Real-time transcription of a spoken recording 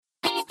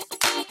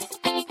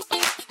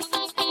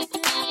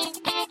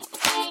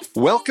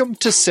Welcome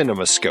to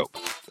CinemaScope,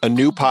 a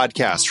new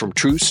podcast from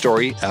True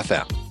Story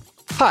FM.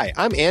 Hi,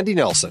 I'm Andy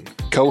Nelson,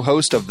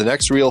 co-host of the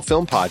Next Reel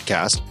Film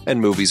podcast and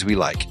Movies We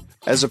Like.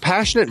 As a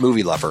passionate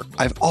movie lover,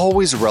 I've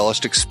always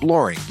relished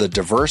exploring the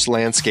diverse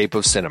landscape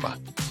of cinema.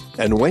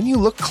 And when you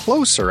look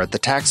closer at the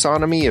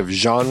taxonomy of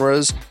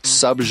genres,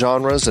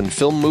 subgenres, and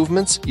film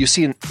movements, you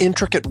see an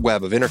intricate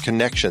web of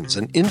interconnections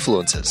and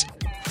influences.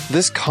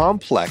 This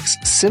complex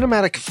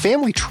cinematic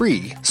family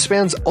tree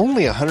spans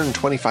only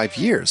 125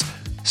 years.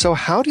 So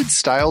how did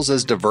styles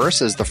as diverse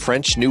as the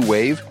French New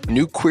Wave,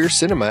 New Queer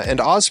Cinema,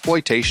 and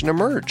Ozploitation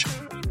emerge?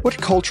 What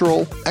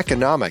cultural,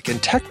 economic,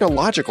 and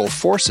technological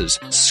forces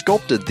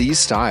sculpted these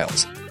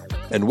styles?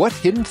 And what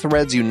hidden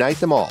threads unite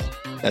them all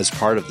as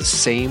part of the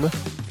same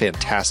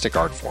fantastic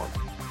art form?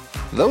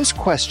 Those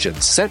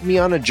questions sent me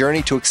on a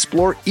journey to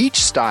explore each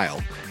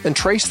style and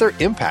trace their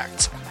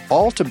impacts,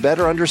 all to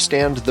better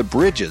understand the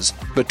bridges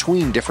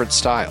between different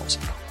styles.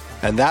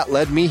 And that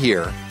led me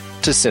here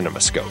to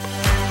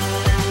CinemaScope.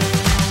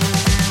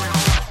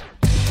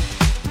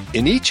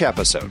 In each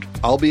episode,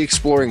 I'll be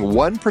exploring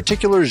one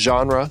particular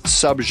genre,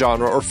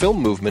 subgenre, or film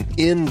movement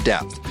in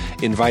depth,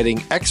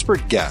 inviting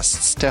expert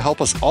guests to help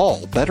us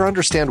all better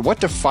understand what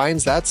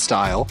defines that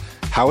style,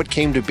 how it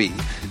came to be,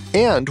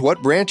 and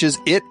what branches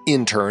it,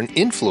 in turn,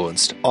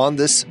 influenced on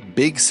this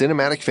big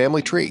cinematic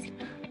family tree.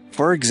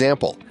 For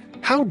example,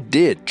 how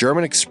did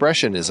German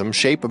Expressionism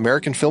shape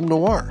American film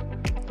noir?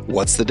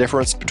 What's the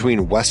difference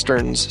between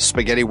westerns,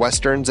 spaghetti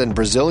westerns, and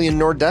Brazilian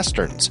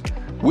nordwesterns?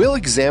 We'll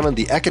examine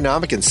the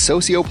economic and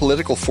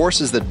socio-political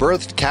forces that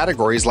birthed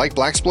categories like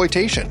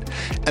blaxploitation,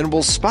 and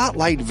we'll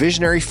spotlight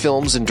visionary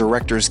films and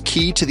directors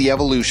key to the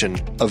evolution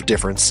of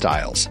different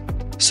styles.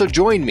 So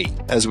join me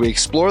as we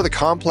explore the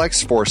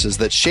complex forces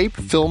that shape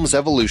film's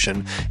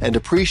evolution and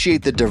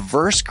appreciate the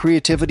diverse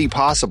creativity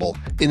possible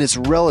in its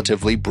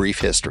relatively brief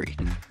history.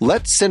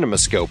 Let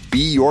CinemaScope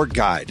be your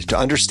guide to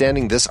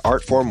understanding this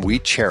art form we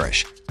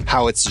cherish,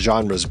 how its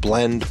genres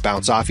blend,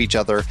 bounce off each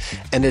other,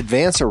 and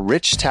advance a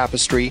rich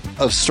tapestry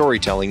of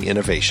storytelling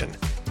innovation.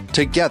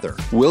 Together,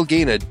 we'll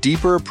gain a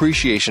deeper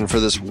appreciation for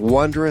this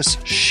wondrous,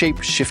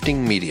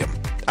 shape-shifting medium.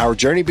 Our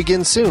journey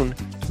begins soon.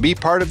 Be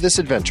part of this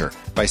adventure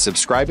by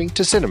subscribing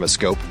to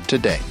CinemaScope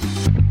today.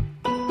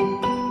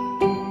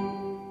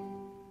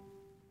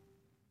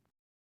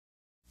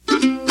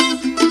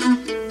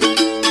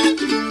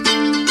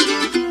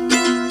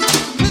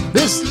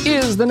 This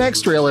is The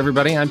Next Reel,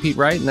 everybody. I'm Pete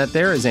Wright, and that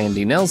there is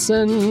Andy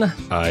Nelson.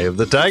 Eye of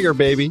the Tiger,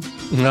 baby.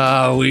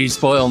 Oh, we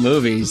spoil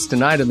movies.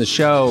 Tonight on the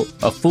show,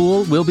 a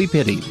fool will be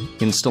pitied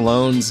in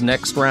Stallone's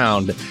next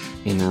round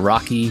in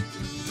Rocky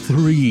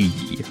 3.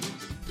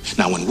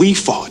 Now, when we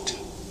fought,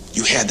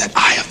 you had that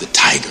eye of the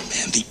tiger,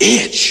 man, the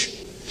edge.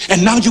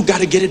 And now you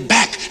got to get it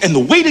back. And the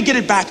way to get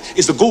it back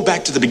is to go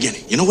back to the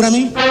beginning. You know what I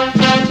mean?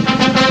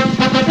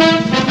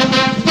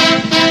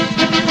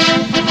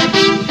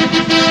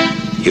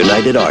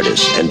 United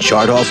Artists and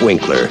Chartoff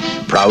Winkler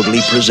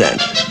proudly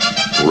present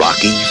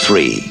Rocky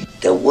 3.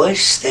 The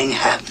worst thing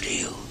happened to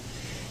you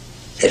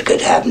that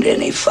could happen to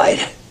any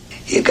fighter.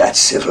 You got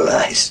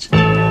civilized.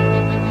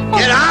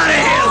 Get out of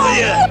here with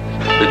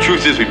you! The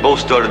truth is we both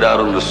started out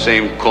on the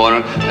same corner,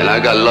 and I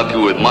got lucky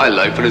with my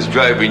life, and it's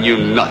driving you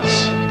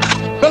nuts.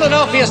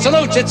 Philadelphia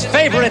salutes its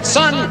favorite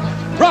son,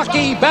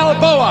 Rocky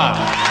Balboa.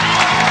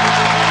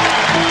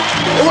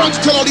 Hey, why don't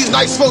you tell all these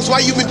nice folks why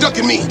you've been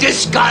ducking me?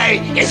 This guy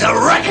is a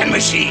wrecking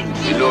machine.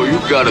 You know, you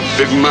got a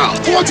big mouth.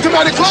 Why don't you come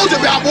out and close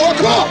it, Balboa?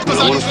 Come on.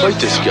 I want to fight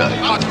this guy.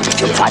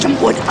 You fight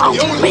him without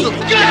me.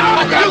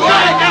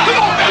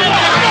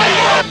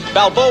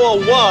 Balboa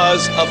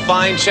was a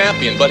fine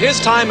champion, but his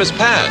time has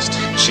passed.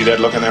 See that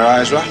look in their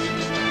eyes, Rock?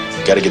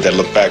 Got to get that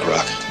look back,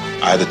 Rock.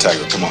 Eye of the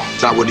tiger, come on.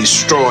 I will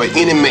destroy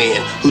any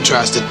man who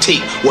tries to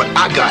take what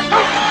I got.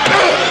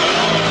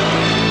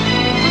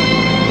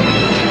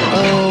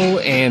 Oh,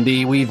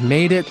 Andy, we've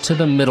made it to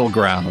the middle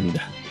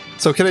ground.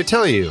 So can I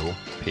tell you,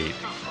 Pete,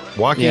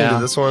 walking into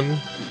this one,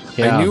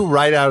 I knew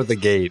right out of the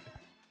gate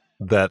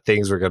that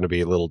things were going to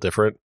be a little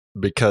different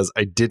because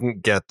I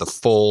didn't get the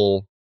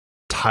full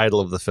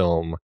title of the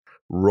film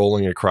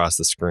rolling across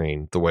the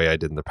screen the way I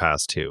did in the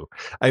past two.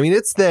 I mean,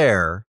 it's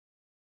there,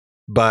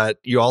 but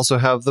you also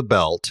have the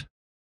belt,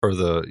 or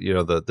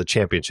the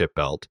championship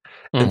belt.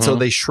 Mm-hmm. And so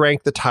they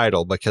shrank the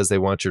title because they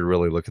want you to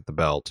really look at the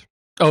belt.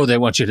 Oh, they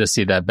want you to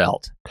see that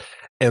belt.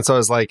 And so I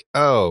was like,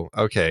 oh,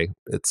 okay,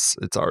 it's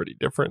already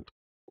different.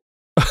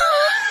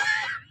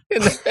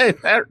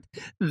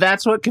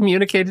 That's what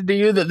communicated to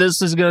you that this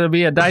is going to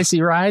be a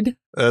dicey ride?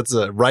 That's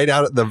right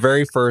out at the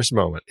very first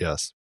moment,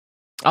 yes.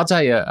 I'll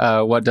tell you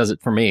what does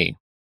it for me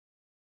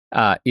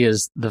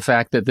is the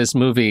fact that this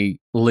movie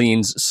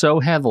leans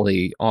so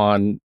heavily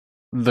on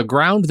the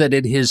ground that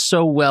it is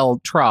so well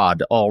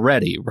trod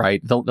already, right?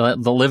 The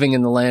living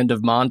in the land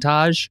of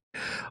montage,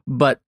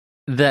 but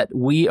that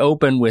we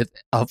open with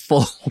a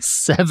full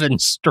 7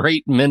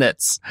 straight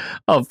minutes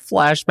of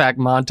flashback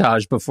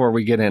montage before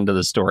we get into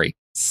the story.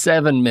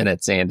 7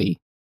 minutes, Andy.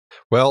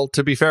 Well,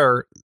 to be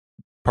fair,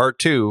 part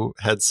 2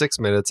 had 6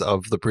 minutes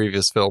of the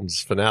previous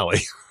film's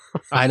finale.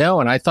 I know,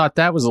 and I thought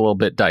that was a little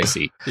bit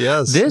dicey.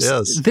 Yes,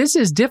 this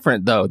is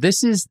different though.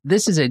 This is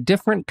a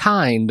different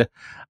kind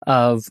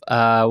of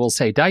we'll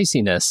say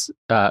diciness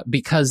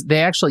because they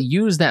actually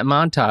use that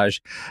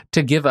montage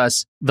to give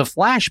us the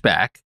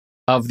flashback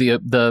of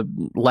the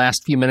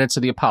last few minutes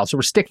of the Apollo. So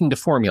we're sticking to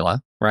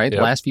formula, right?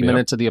 Yep, Last few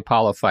minutes of the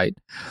Apollo fight,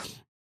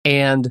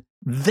 and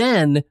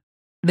then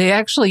they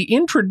actually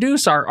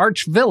introduce our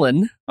arch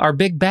villain, our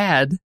big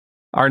bad,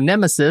 our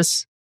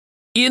nemesis,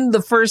 in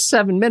the first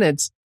 7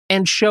 minutes.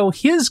 And show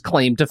his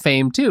claim to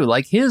fame, too,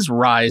 like his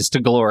rise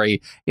to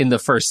glory in the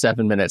first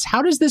 7 minutes.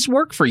 How does this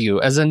work for you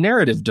as a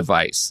narrative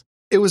device?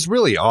 It was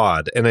really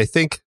odd. And I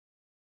think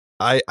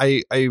I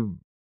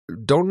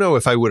don't know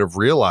if I would have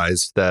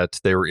realized that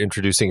they were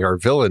introducing our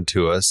villain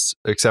to us,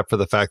 except for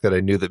the fact that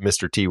I knew that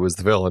Mr. T was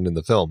the villain in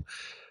the film.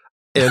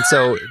 And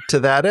so to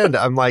that end,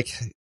 I'm like,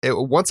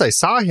 once I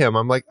saw him,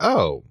 I'm like,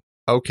 oh,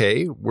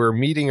 okay, we're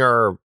meeting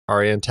our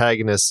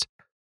antagonist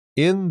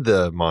in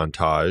the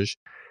montage.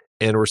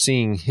 And we're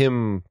seeing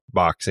him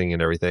boxing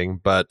and everything,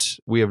 but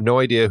we have no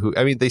idea who.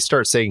 I mean, they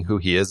start saying who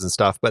he is and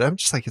stuff, but I'm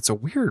just like, it's a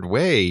weird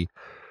way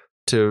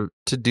to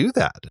do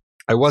that.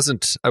 I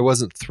wasn't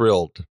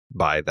thrilled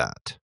by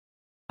that.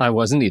 I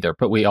wasn't either,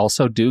 but we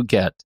also do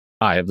get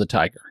Eye of the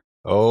Tiger.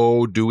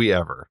 Oh, do we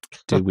ever?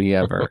 Do we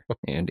ever,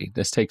 Andy?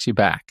 This takes you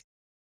back.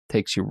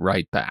 Takes you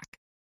right back.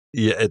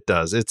 Yeah, it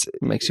does. It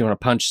makes you want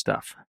to punch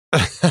stuff.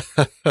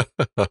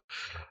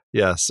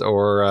 Yes,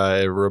 or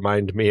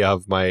remind me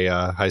of my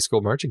high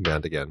school marching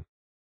band again.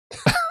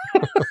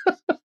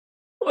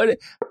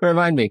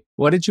 Remind me,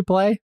 what did you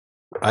play?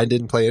 I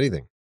didn't play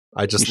anything.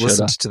 I just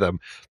listened to them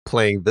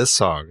playing this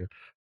song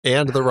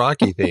and the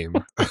Rocky theme,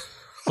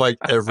 like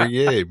every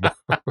game.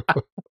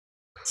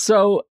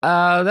 So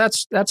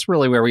that's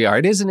really where we are.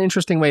 It is an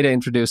interesting way to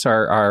introduce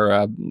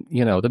our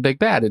the big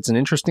bad. It's an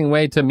interesting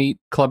way to meet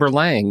Clubber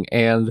Lang,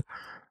 and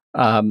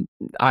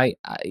I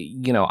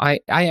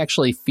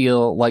actually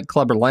feel like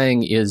Clubber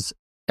Lang is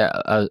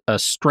a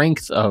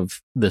strength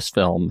of this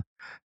film,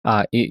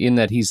 in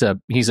that he's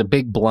a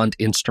big blunt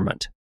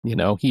instrument.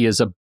 He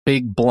is a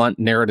big blunt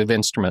narrative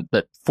instrument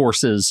that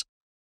forces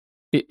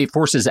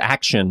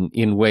action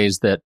in ways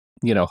that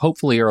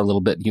hopefully are a little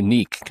bit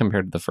unique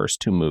compared to the first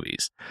two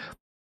movies.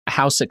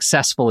 How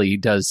successfully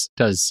does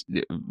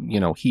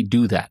he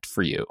do that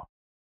for you?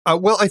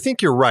 Well, I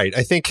think you're right.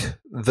 I think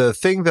the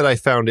thing that I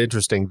found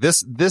interesting,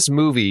 this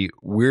movie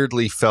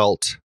weirdly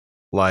felt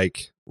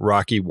like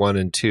Rocky 1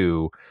 and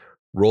 2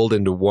 rolled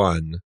into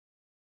one,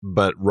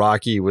 but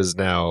Rocky was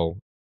now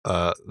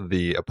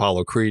the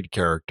Apollo Creed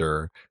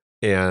character,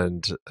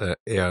 and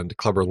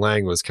Clubber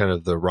Lang was kind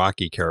of the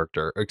Rocky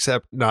character,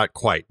 except not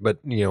quite. But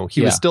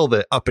he was still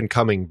the up and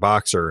coming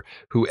boxer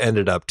who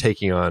ended up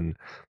taking on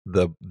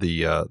the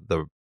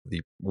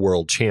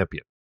world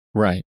champion.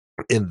 Right.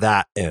 In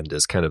that end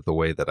is kind of the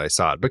way that I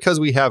saw it, because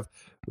we have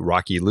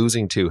Rocky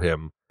losing to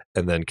him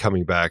and then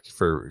coming back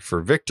for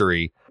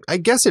victory. I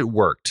guess it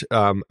worked.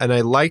 And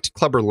I liked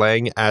Clubber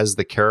Lang as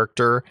the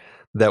character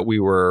that we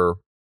were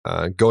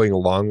going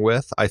along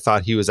with. I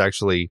thought he was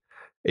actually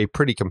a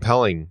pretty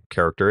compelling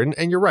character.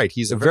 And you're right.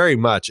 He's very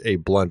much a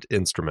blunt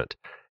instrument.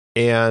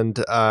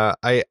 And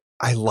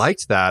I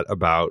liked that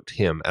about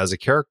him as a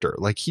character.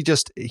 Like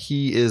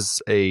he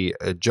is a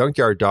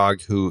junkyard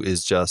dog who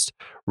is just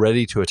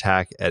ready to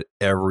attack at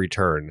every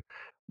turn.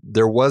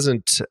 There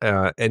wasn't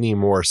any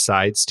more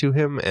sides to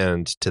him.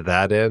 And to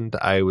that end,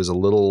 I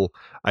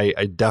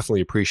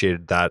definitely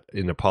appreciated that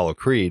in Apollo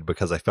Creed,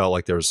 because I felt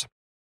like there's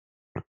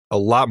a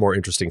lot more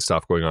interesting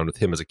stuff going on with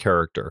him as a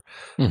character.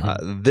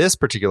 Mm-hmm. This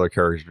particular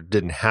character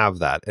didn't have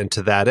that. And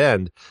to that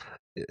end,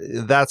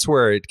 that's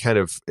where it kind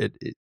of,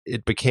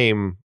 it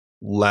became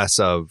less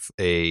of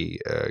a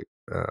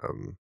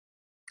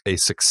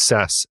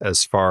success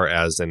as far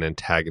as an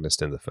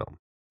antagonist in the film,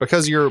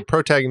 because your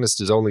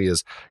protagonist is only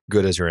as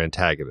good as your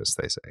antagonist,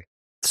 they say.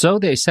 So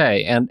they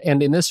say, and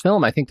in this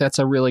film, I think that's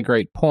a really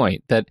great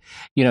point, that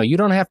you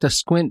don't have to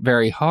squint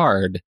very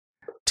hard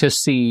to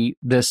see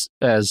this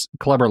as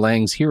Clubber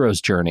Lang's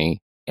hero's journey,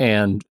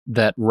 and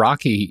that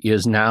Rocky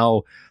is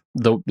now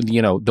the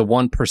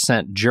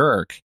 1%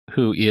 jerk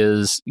who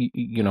is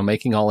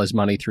making all his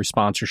money through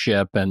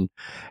sponsorship and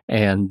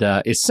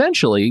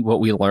essentially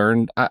what we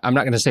learned, I'm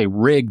not going to say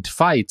rigged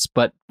fights,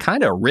 but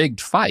kind of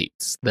rigged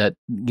fights, that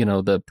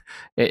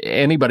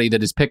anybody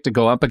that is picked to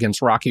go up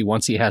against Rocky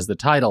once he has the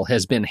title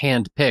has been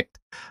handpicked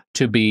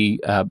to be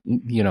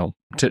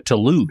to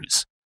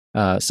lose,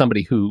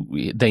 somebody who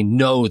they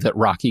know that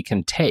Rocky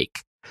can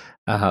take.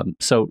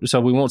 So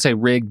we won't say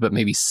rigged, but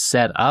maybe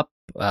set up,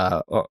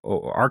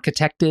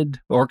 architected,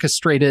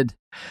 orchestrated,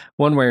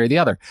 one way or the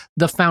other.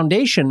 The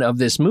foundation of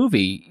this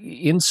movie,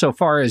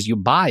 insofar as you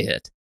buy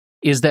it,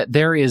 is that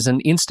there is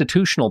an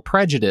institutional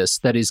prejudice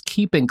that is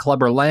keeping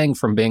Clubber Lang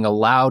from being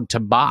allowed to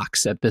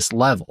box at this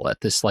level,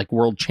 at this like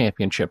world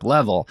championship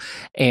level,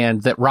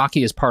 and that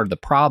Rocky is part of the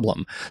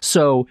problem.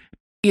 So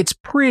it's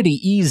pretty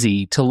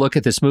easy to look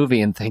at this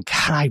movie and think,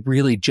 God, I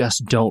really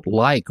just don't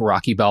like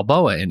Rocky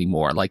Balboa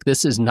anymore. Like,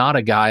 this is not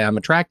a guy I'm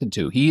attracted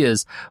to. He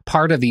is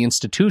part of the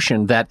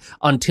institution that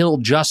until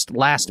just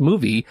last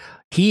movie,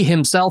 he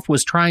himself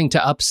was trying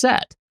to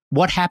upset.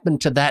 What happened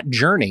to that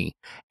journey?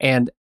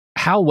 And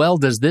how well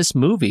does this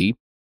movie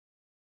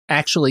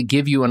actually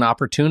give you an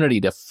opportunity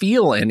to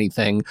feel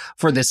anything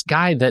for this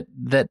guy that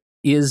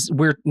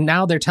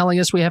they're telling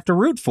us we have to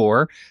root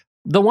for?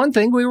 The one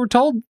thing we were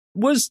told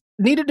was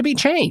needed to be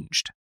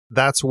changed.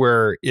 That's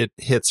where it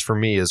hits for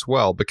me as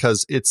well,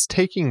 because it's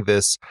taking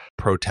this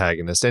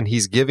protagonist and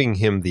he's giving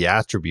him the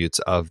attributes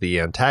of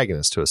the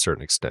antagonist to a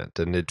certain extent.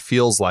 And it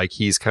feels like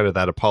he's kind of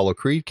that Apollo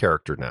Creed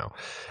character now.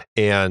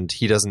 And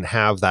he doesn't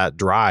have that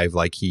drive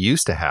like he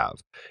used to have.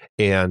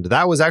 And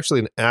that was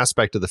actually an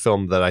aspect of the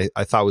film that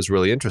I thought was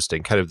really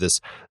interesting, kind of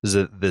this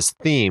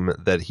theme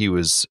that he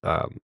was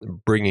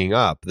bringing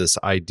up, this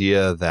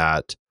idea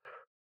that,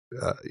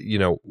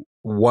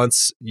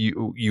 once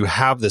you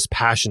have this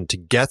passion to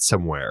get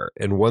somewhere,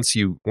 and once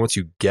you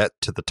get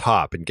to the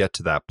top and get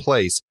to that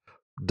place,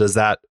 does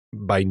that,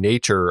 by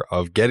nature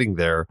of getting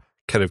there,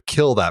 kind of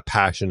kill that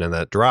passion and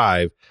that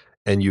drive,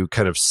 and you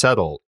kind of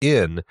settle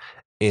in,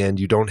 and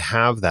you don't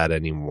have that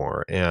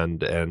anymore?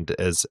 And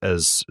as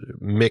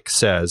Mick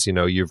says,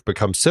 you've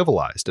become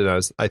civilized,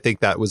 and I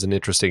think that was an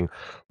interesting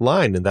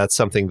line, and that's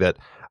something that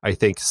I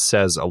think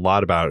says a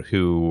lot about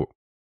who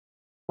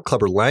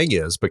Clubber Lang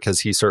is, because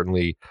he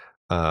certainly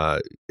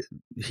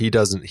he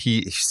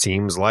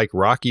seems like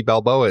Rocky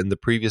Balboa in the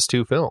previous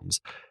two films,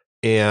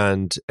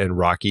 and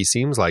Rocky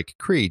seems like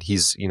Creed. He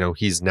is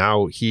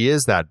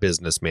that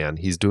businessman.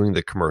 He's doing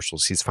the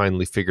commercials. He's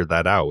finally figured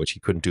that out, which he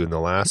couldn't do in the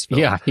last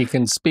film. Yeah, he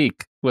can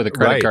speak with a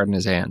credit card in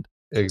his hand.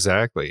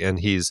 Exactly. And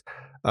he's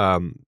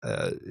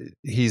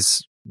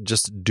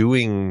just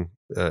doing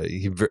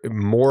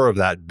more of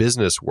that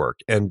business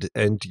work. And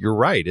you're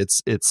right.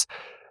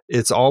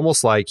 It's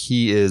almost like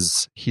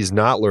he's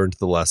not learned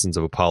the lessons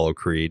of Apollo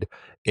Creed,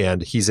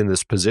 and he's in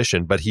this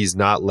position, but he's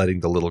not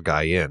letting the little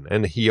guy in,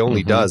 and he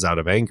only does out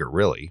of anger,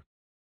 really.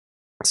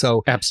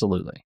 So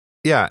absolutely,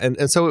 yeah,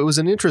 and so it was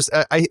an interest.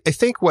 I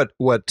think what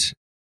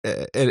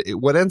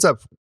ends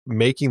up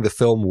making the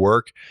film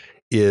work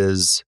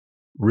is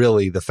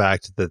really the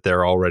fact that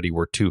there already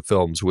were two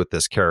films with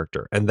this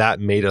character, and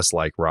that made us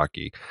like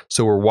Rocky.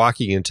 So we're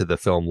walking into the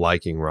film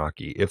liking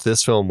Rocky. If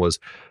this film was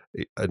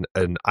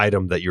an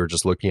item that you're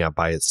just looking at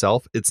by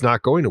itself, it's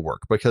not going to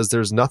work, because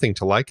there's nothing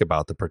to like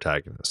about the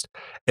protagonist.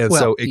 And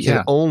so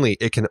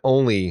it can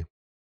only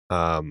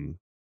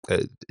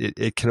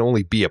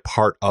be a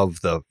part of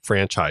the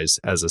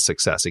franchise as a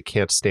success. It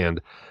can't stand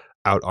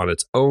out on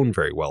its own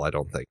very well, I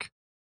don't think.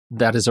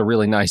 That is a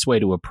really nice way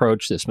to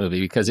approach this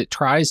movie, because it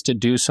tries to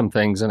do some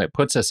things, and it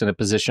puts us in a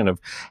position of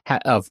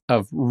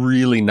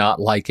really not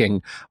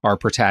liking our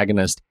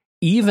protagonist,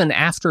 even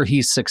after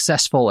he's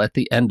successful at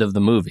the end of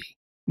the movie.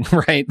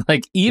 Right?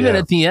 Like, even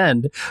at the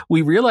end,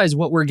 we realize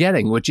what we're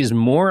getting, which is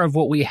more of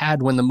what we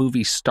had when the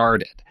movie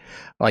started.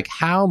 Like,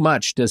 how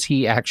much does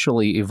he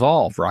actually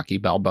evolve, Rocky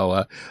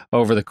Balboa,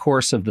 over the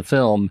course of the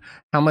film?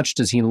 How much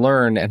does he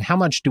learn? And how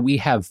much do we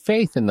have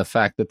faith in the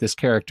fact that this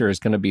character is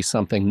going to be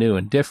something new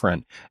and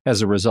different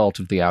as a result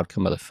of the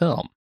outcome of the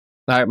film?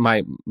 I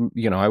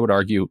would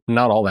argue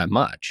not all that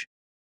much.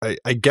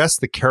 I guess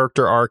the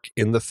character arc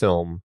in the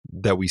film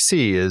that we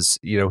see is,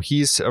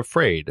 he's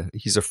afraid.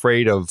 He's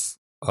afraid of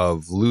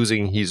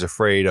losing. He's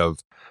afraid of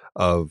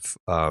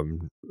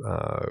kind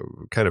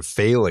of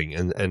failing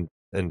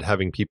and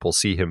having people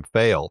see him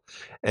fail.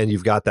 And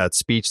you've got that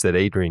speech that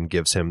Adrian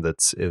gives him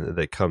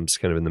that comes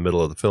kind of in the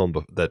middle of the film,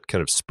 but that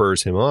kind of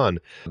spurs him on.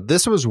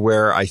 This was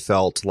where I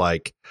felt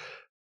like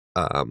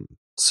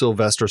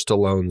Sylvester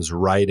Stallone's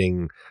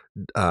writing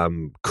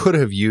could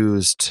have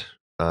used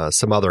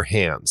some other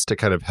hands to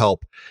kind of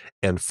help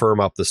and firm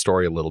up the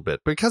story a little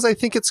bit, because I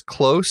think it's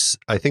close.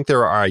 I think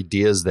there are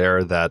ideas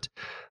there that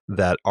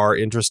are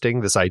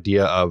interesting. This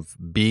idea of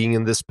being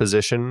in this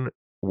position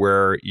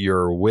where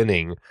you're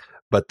winning,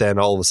 but then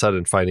all of a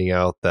sudden finding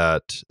out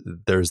that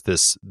there's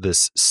this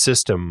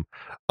system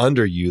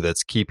under you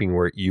that's keeping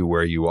where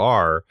you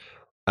are,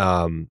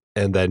 and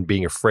then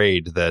being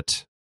afraid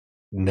that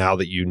now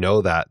that you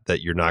know that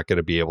you're not going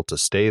to be able to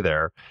stay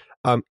there.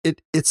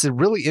 It's a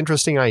really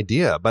interesting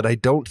idea, but I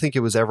don't think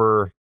it was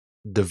ever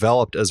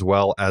developed as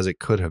well as it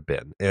could have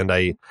been. And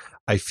I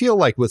feel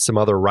like with some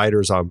other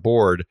writers on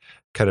board,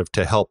 kind of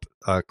to help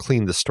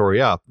clean the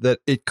story up, that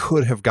it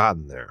could have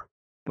gotten there.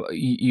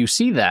 You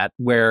see that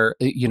where,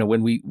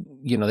 when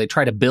they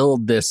try to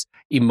build this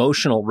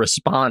emotional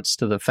response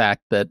to the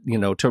fact that,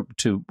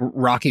 to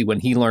Rocky,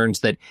 when he learns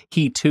that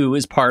he too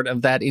is part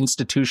of that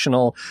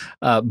institutional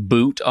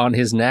boot on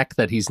his neck,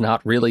 that he's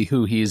not really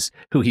who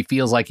he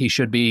feels like he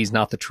should be. He's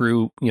not the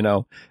true,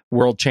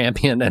 world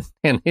champion.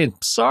 And I'm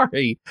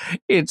sorry,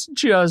 it's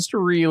just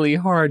really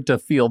hard to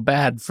feel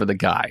bad for the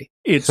guy.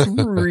 It's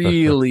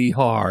really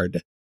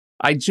hard.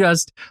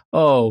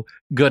 Oh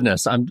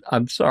goodness,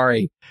 I'm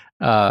sorry.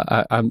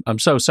 I'm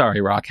so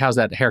sorry, Rock. How's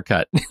that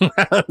haircut?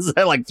 Is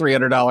that like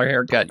 $300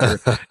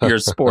 haircut you're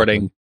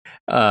sporting?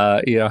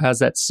 has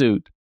that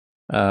suit.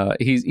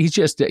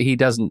 He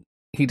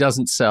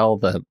doesn't sell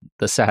the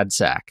sad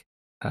sack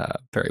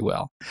very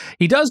well.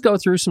 He does go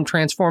through some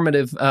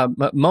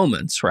transformative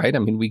moments, right? I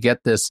mean, we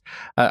get this.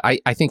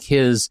 I think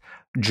his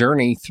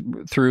journey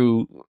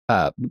through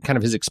kind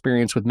of his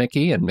experience with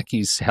Mickey and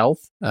Mickey's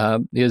health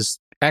is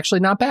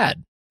actually not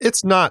bad.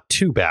 It's not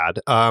too bad.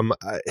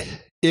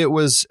 It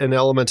was an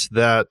element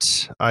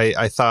that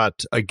I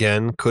thought,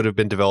 again, could have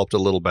been developed a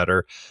little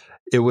better.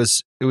 It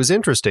was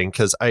interesting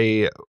because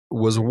I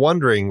was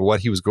wondering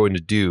what he was going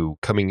to do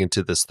coming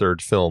into this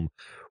third film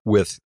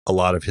with a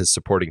lot of his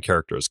supporting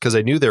characters, because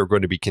I knew they were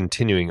going to be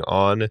continuing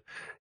on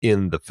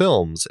in the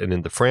films and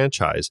in the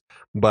franchise,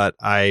 but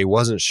I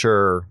wasn't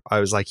sure.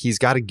 I was like, he's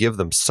got to give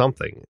them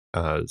something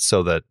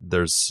so that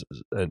there's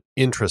an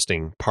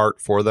interesting part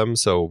for them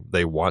so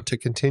they want to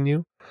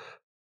continue.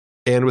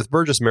 And with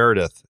Burgess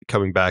Meredith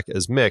coming back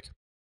as Mick,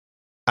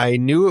 I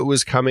knew it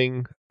was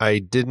coming. I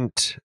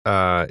didn't,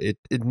 it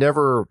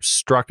never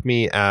struck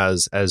me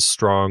as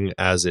strong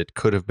as it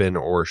could have been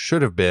or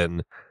should have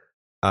been.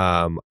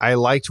 I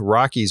liked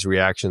Rocky's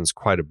reactions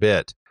quite a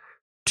bit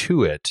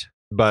to it,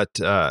 but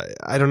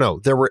I don't know.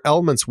 There were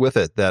elements with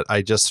it that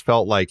I just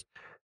felt like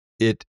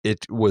it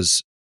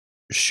was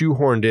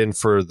shoehorned in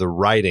for the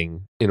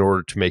writing in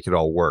order to make it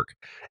all work.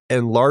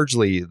 And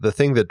largely, the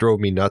thing that drove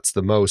me nuts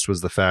the most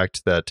was the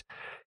fact that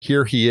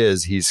here he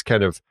is. He's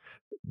kind of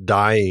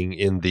dying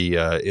in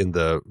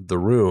the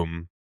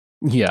room.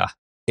 Yeah.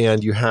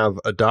 And you have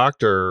a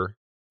doctor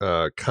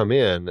come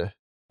in,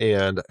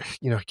 and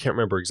I can't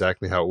remember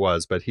exactly how it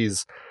was, but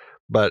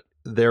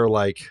they're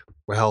like,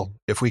 well,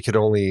 if we could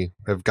only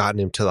have gotten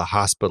him to the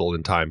hospital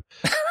in time.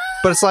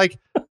 But it's like,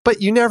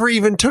 but you never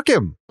even took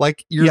him.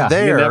 Like, you're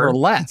there. You never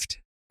left.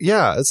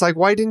 Yeah, it's like,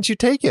 why didn't you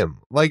take him?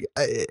 Like,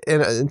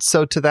 and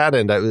so to that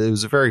end, it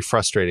was a very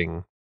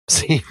frustrating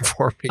scene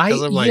for me.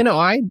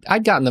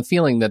 I'd gotten the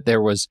feeling that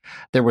there was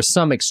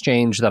some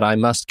exchange that I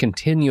must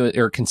continue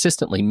or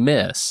consistently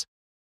miss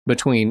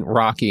between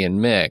Rocky and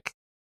Mick,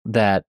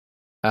 that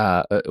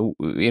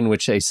in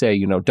which they say,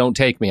 don't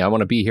take me. I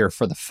want to be here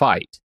for the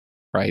fight.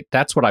 Right.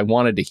 That's what I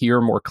wanted to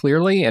hear more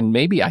clearly. And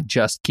maybe I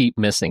just keep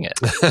missing it.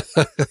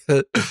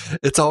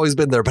 It's always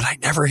been there, but I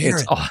never hear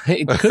it.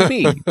 It could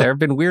be. There have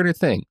been weirder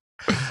things.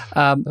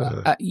 In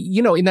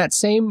that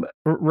same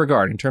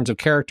regard, in terms of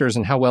characters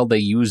and how well they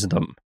use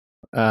them,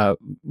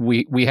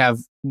 we have,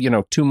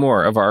 two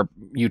more of our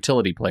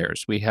utility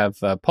players. We have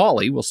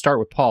Paulie. We'll start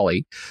with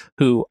Paulie,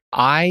 who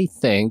I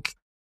think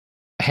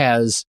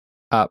has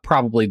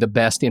probably the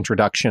best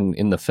introduction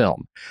in the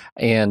film.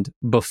 And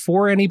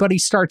before anybody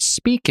starts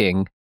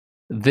speaking,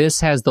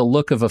 this has the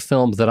look of a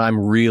film that I'm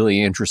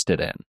really interested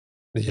in.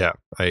 Yeah,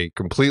 I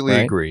completely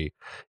agree.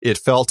 It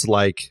felt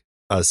like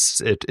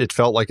it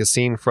felt like a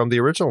scene from the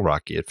original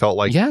Rocky. It felt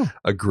like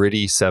a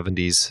gritty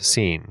 70s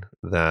scene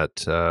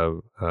that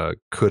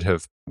could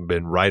have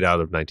been right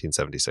out of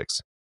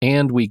 1976.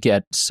 And we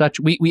get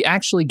we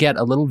actually get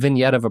a little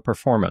vignette of a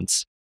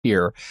performance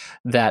here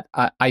that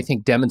I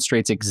think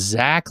demonstrates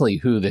exactly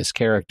who this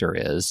character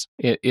is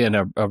in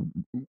a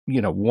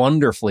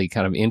wonderfully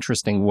kind of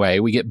interesting way.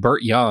 We get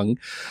Burt Young,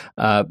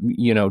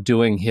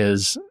 doing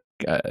his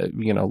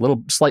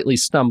little slightly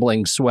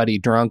stumbling, sweaty,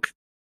 drunk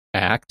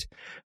act,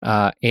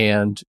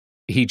 and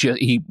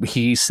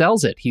he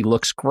sells it. He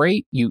looks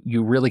great.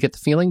 You really get the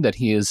feeling that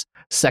he is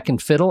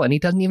second fiddle, and he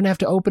doesn't even have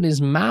to open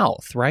his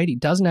mouth, right? He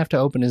doesn't have to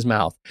open his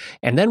mouth.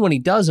 And then when he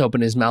does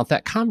open his mouth,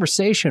 that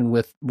conversation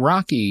with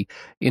Rocky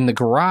in the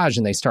garage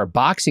and they start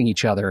boxing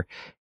each other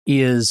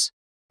is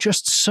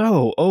just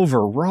so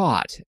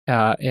overwrought,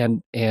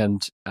 and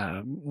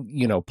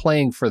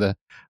playing for the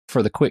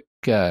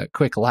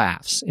quick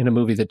laughs in a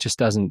movie that just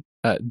doesn't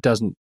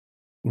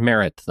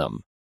merit them.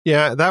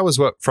 Yeah, that was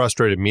what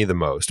frustrated me the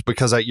most,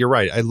 because you're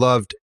right. I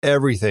loved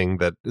everything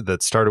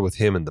that started with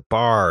him in the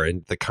bar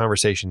and the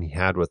conversation he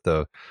had with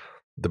the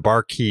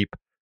barkeep,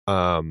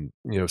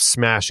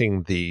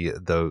 smashing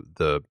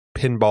the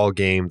pinball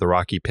game, the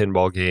Rocky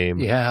pinball game.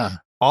 Yeah.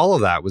 All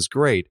of that was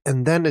great.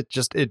 And then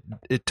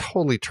it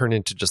totally turned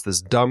into just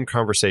this dumb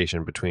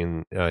conversation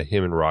between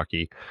him and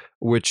Rocky,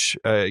 which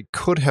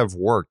could have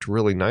worked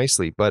really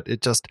nicely, but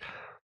it just,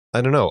 I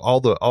don't know.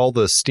 All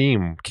the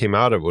steam came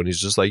out of it when he's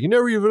just like, "You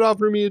never even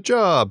offered me a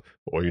job.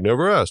 Well, you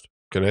never asked.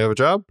 Can I have a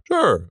job?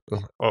 Sure."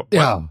 Oh,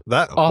 yeah,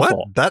 that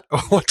awful.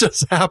 What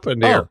just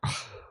happened here?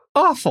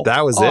 Awful.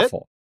 That was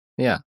awful.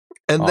 It. Yeah.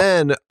 And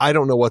then I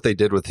don't know what they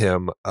did with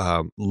him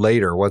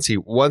later. Once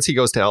he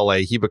goes to LA,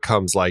 he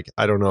becomes like,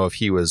 I don't know if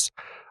he was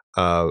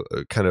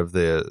kind of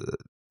the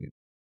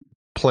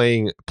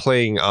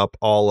playing up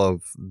all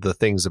of the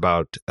things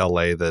about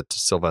LA that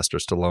Sylvester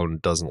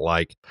Stallone doesn't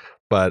like.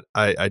 But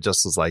I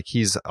just was like,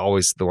 he's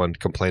always the one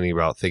complaining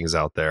about things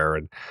out there.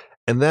 And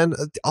then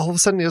all of a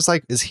sudden it was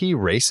like, is he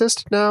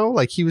racist now?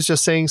 Like, he was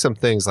just saying some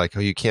things like, oh,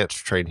 you can't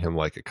train him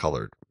like a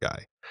colored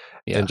guy.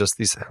 Yeah. And just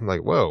these, I'm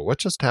like, whoa, what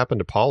just happened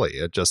to Paulie?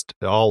 It just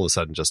all of a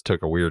sudden just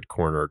took a weird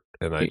corner,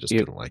 and I just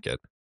didn't like it.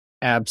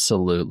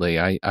 Absolutely.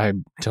 I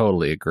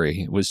totally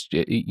agree. It was,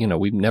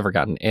 we've never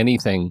gotten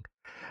anything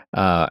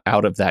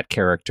out of that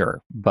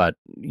character, but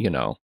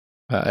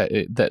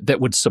that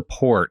would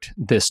support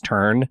this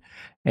turn,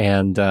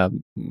 and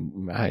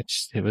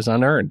it was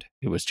unearned.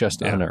 It was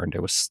just unearned.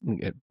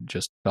 It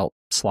just felt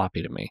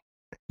sloppy to me.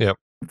 Yep.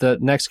 The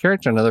next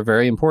character, another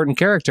very important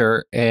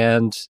character,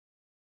 and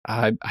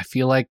I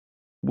feel like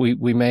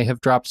we may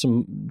have dropped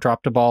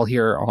a ball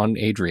here on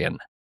Adrian.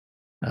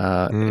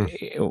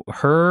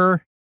 Her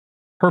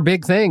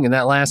big thing in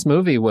that last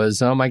movie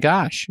was, oh my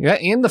gosh,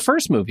 in the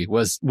first movie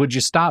was, would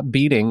you stop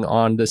beating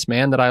on this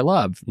man that I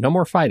love? No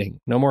more fighting.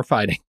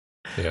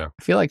 Yeah.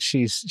 I feel like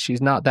she's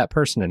not that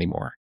person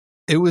anymore.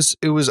 It was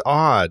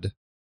odd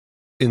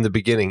in the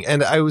beginning,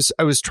 and I was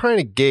trying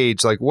to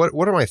gauge like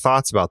what are my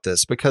thoughts about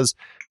this, because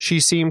she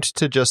seemed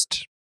to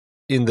just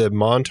in the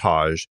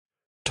montage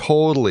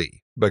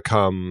totally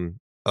become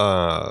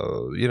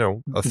a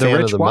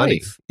fan of the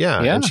money.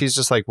 Yeah. And she's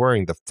just like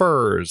wearing the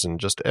furs and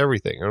just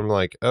everything. And I'm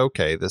like,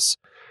 okay, this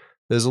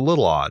is a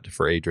little odd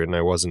for Adrian.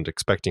 I wasn't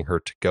expecting her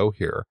to go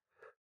here.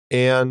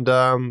 And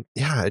I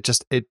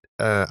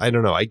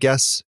don't know. I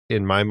guess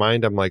in my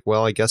mind, I'm like,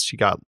 well, I guess she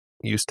got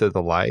used to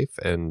the life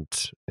and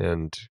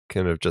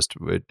kind of just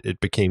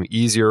it became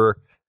easier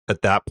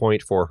at that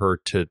point for her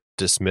to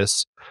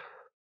dismiss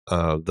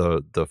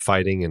the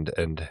fighting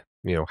and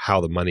how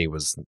the money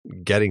was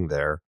getting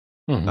there.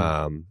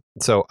 Mm-hmm.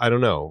 So I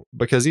don't know,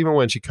 because even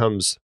when she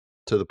comes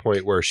to the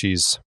point where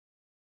she's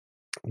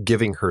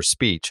giving her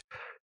speech,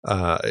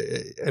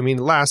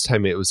 last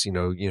time it was,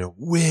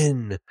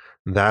 win,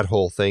 that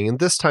whole thing. And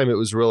this time it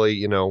was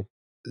really,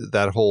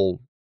 that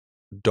whole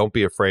don't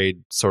be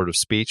afraid sort of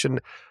speech. And,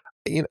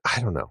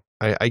 I don't know.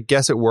 I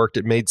guess it worked.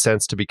 It made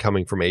sense to be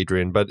coming from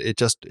Adrian, but it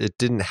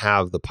didn't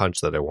have the punch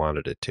that I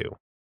wanted it to.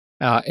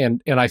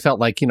 And I felt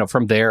like,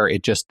 from there,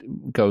 it just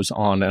goes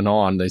on and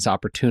on, these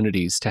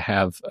opportunities to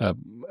have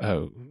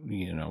a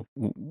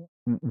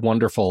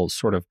wonderful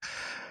sort of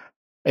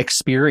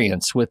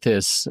experience with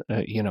this,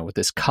 with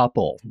this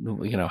couple,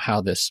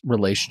 how this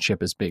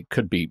relationship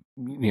could be,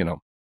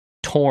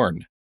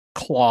 torn,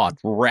 clawed,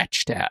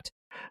 wrenched at,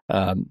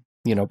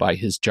 by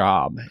his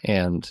job.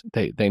 And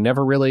they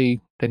never really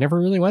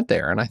went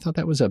there. And I thought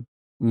that was a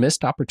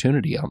missed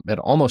opportunity at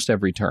almost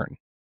every turn.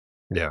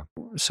 Yeah.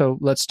 So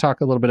let's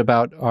talk a little bit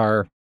about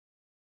our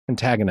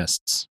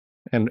antagonists,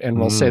 and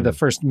we'll say the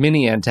first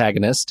mini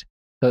antagonist,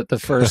 the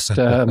first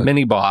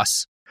mini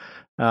boss,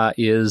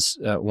 is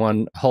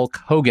one Hulk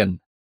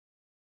Hogan,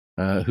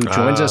 who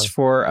joins us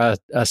for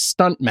a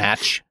stunt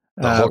match.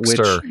 The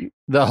Hulkster.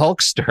 The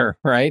Hulkster,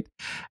 right?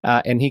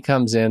 And he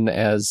comes in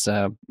as,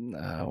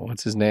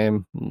 what's his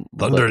name?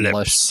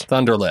 Thunderlips.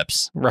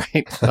 Thunderlips,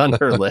 right?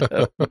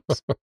 Thunderlips.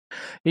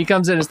 He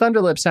comes in as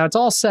Thunderlips. Now, it's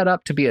all set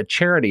up to be a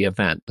charity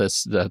event.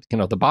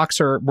 The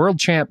boxer, world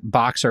champ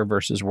boxer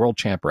versus world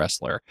champ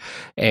wrestler.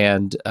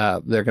 And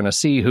they're going to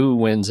see who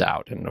wins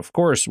out. And of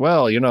course,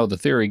 the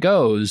theory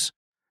goes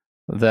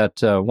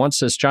that once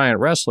this giant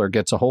wrestler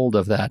gets a hold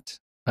of that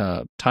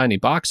tiny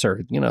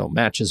boxer,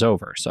 match is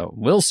over. So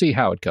we'll see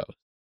how it goes.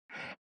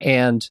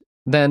 And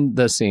then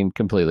the scene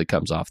completely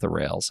comes off the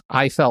rails.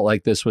 I felt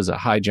like this was a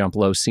high jump,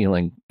 low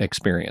ceiling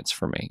experience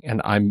for me.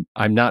 And I'm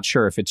not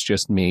sure if it's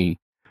just me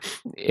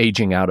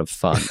aging out of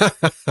fun.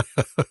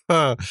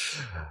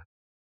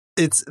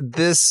 It's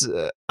this.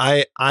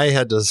 I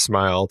had to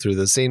smile through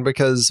the scene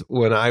because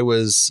when I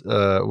was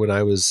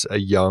a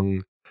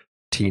young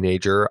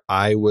teenager,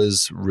 I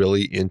was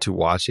really into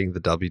watching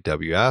the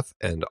WWF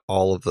and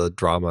all of the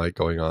drama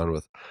going on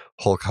with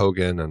Hulk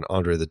Hogan and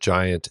Andre the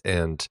Giant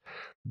and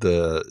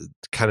the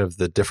kind of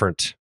the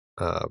different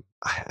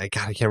I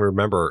can't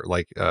remember,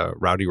 like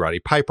Roddy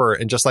Piper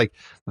and just like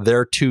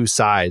their two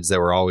sides that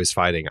were always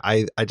fighting.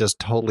 I just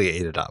totally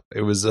ate it up.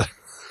 It was it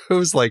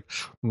was like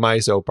my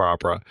soap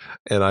opera,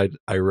 and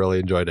I really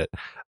enjoyed it.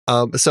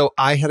 So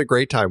I had a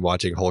great time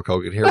watching Hulk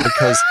Hogan here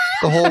because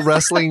the whole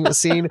wrestling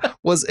scene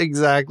was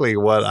exactly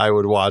what I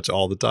would watch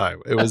all the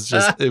time. It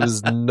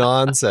was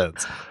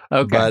nonsense.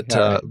 Okay.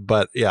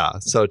 But yeah,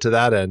 so to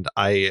that end,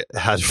 I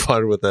had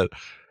fun with it.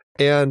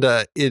 And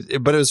but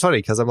it was funny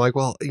because I'm like,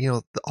 well,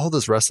 all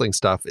this wrestling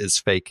stuff is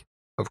fake,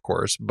 of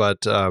course,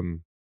 but I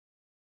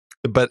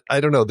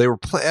don't know. They were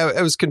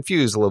I was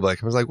confused a little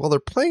bit. I was like, well, they're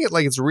playing it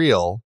like it's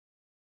real.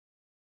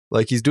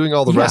 Like he's doing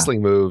all the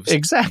wrestling moves.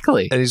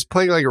 Exactly. And he's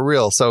playing like a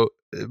real. So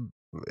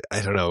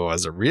I don't know.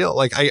 Was it real?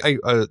 Like I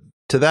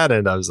to that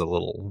end, I was a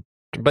little,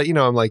 but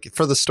I'm like,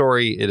 for the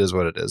story, it is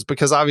what it is,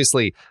 because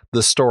obviously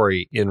the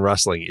story in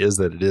wrestling is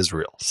that it is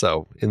real.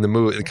 So in the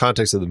movie, in the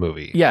context of the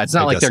movie. Yeah. It's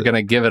not like they're going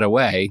to give it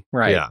away.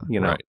 Right. Yeah.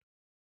 Right.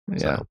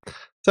 Yeah.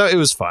 So it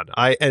was fun.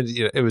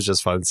 It was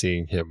just fun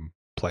seeing him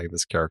playing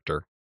this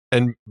character.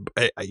 And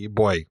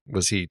boy,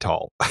 was he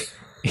tall.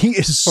 He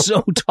is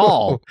so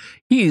tall.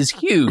 He is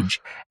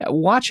huge.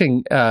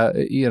 Watching,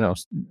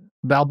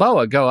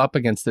 Balboa go up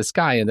against this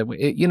guy, and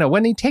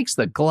when he takes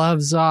the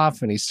gloves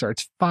off and he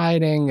starts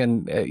fighting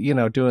and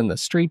doing the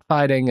street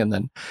fighting, and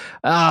then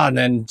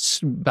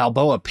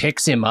Balboa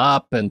picks him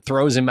up and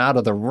throws him out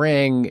of the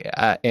ring,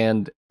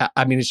 and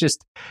I mean, it's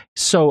just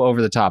so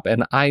over the top.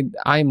 And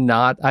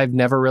I've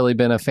never really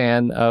been a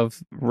fan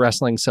of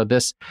wrestling, so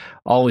this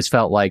always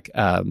felt like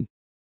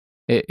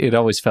it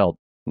always felt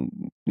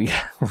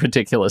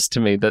ridiculous to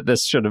me that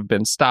this should have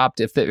been stopped.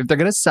 If they're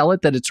going to sell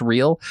it that it's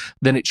real,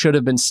 then it should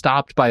have been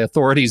stopped by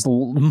authorities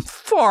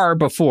far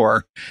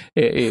before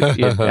it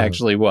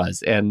actually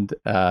was. And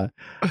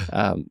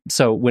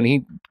so when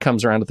he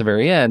comes around at the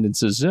very end and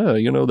says,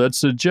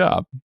 that's a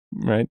job,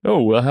 right?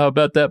 Oh, well, how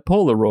about that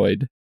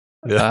Polaroid?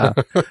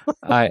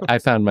 I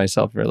found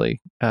myself really,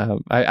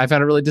 I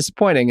found it really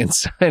disappointing and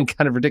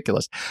kind of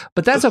ridiculous.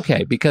 But that's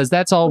okay, because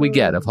that's all we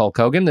get of Hulk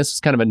Hogan. This is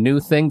kind of a new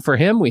thing for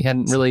him. We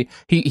hadn't really,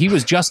 he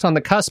was just on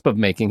the cusp of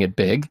making it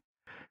big.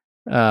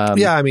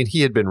 I mean, he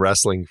had been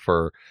wrestling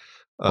for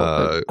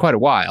quite a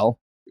while.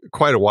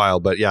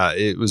 But yeah,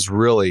 it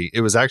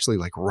was actually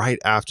like right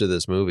after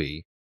this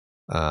movie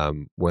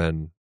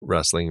when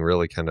wrestling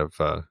really kind of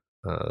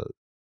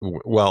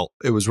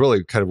it was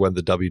really kind of when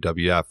the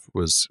WWF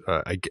was,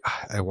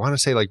 I want to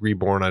say like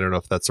reborn. I don't know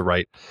if that's the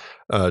right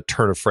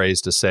turn of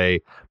phrase to say,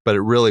 but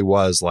it really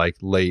was like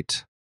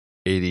late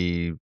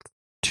 82,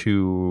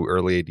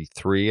 early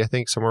 83, I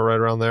think, somewhere right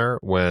around there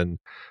when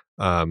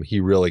he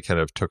really kind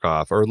of took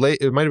off, or it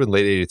might have been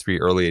late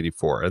 83, early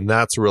 84. And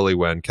that's really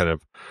when kind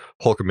of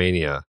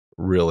Hulkamania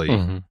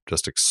really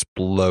just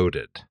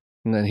exploded.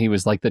 And then he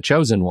was like the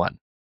chosen one.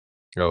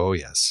 Oh,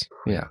 yes.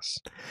 Yeah. Yes.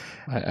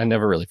 I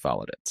never really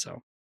followed it,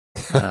 so.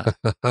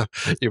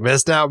 You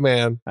missed out,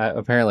 man.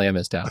 Apparently I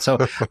missed out. So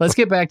let's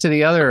get back to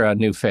the other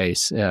new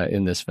face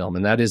in this film,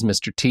 and that is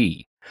Mr.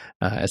 T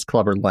as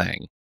Clubber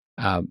Lang.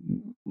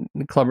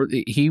 Clubber,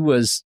 he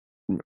was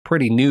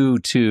pretty new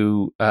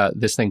to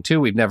this thing too.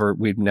 We've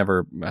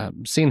never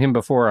seen him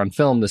before on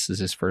film. This is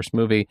his first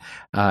movie,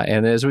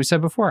 and as we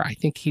said before, I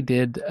think he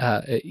did.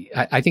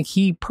 I think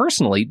he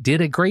personally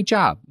did a great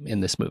job in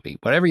this movie.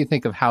 Whatever you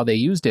think of how they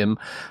used him,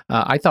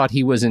 I thought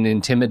he was an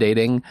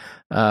intimidating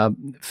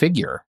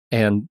figure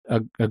and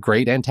a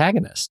great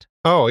antagonist.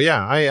 Oh,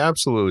 yeah, I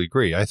absolutely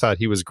agree. I thought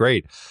he was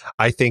great.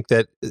 I think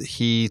that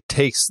he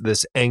takes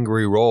this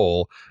angry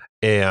role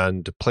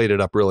and played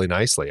it up really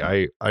nicely.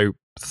 I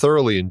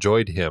thoroughly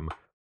enjoyed him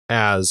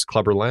as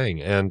Clubber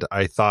Lang, and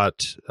I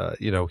thought,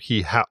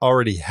 he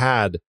already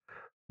had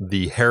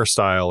the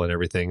hairstyle and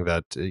everything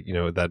that,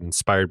 that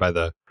inspired by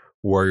the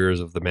warriors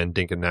of the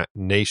Mandinka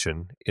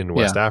Nation in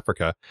West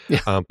Africa,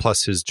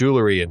 plus his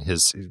jewelry and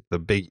the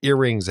big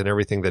earrings and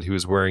everything that he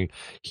was wearing.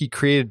 He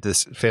created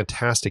this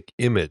fantastic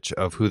image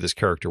of who this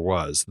character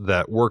was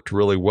that worked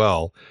really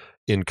well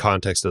in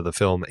context of the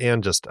film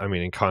and just,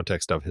 in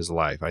context of his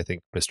life. I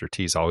think Mr.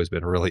 T's always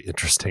been a really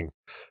interesting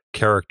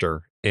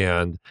character,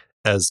 and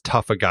as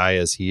tough a guy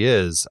as he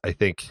is, I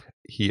think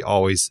he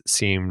always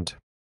seemed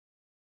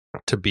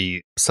to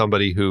be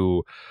somebody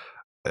who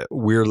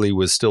weirdly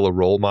was still a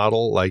role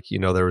model. Like,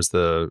 there was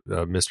the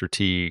Mr.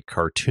 T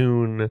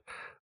cartoon.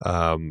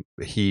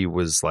 He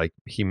was like,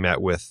 he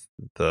met with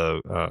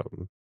the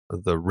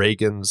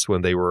Reagans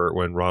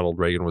when Ronald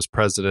Reagan was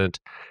president,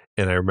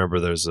 and I remember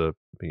there's a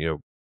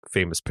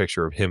famous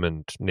picture of him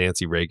and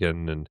Nancy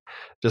Reagan,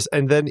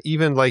 and then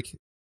even like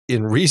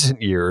in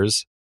recent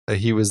years,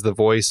 he was the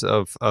voice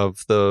of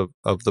the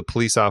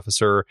police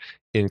officer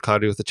in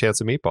Cloudy with a Chance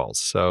of Meatballs.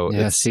 So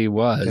yes, he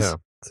was. Yeah.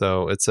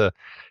 So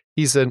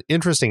he's an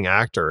interesting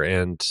actor,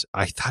 and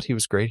I thought he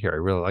was great here. I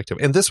really liked him.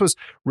 And this was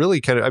really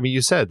kind of,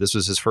 you said this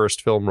was his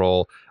first film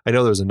role. I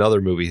know there was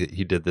another movie that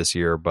he did this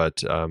year,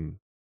 but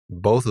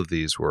both of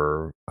these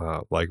were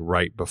like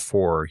right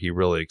before he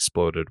really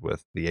exploded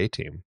with the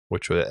A-Team,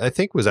 which I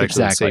think was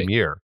actually the same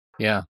year.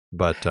 Yeah.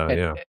 But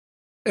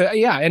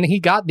yeah. And he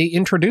got the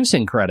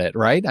introducing credit,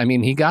 right?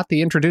 He got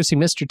the introducing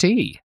Mr.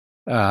 T.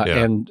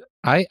 And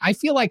I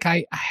feel like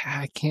I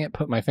can't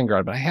put my finger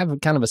on it, but I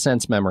have kind of a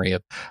sense memory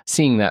of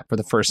seeing that for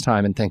the first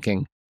time and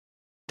thinking,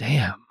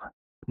 damn,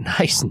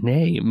 nice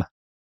name.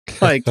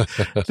 Like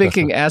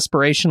thinking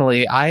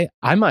aspirationally,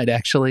 I might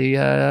actually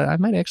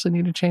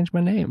need to change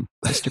my name,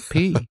 Mr.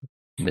 P.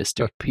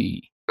 Mr.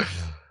 P.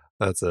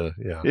 That's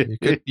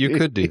you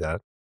could do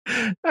that.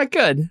 I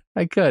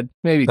could.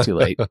 Maybe too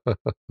late.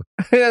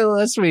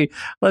 Lest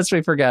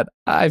we forget,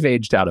 I've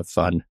aged out of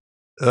fun.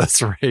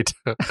 That's right.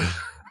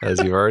 As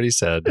you've already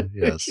said,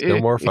 yes, no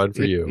more fun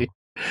for you.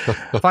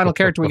 Final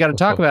character we got to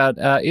talk about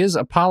is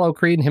Apollo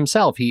Creed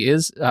himself. He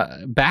is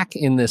back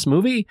in this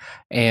movie,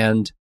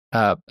 and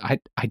I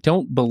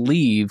don't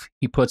believe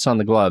he puts on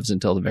the gloves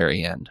until the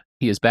very end.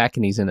 He is back,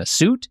 and he's in a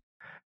suit.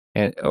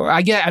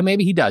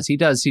 Maybe he does. He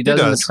does in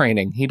the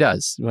training. He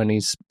does when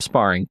he's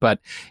sparring, but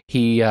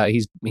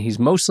he's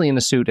mostly in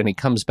a suit, and he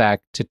comes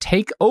back to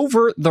take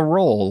over the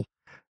role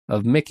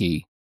of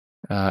Mickey,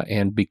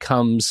 and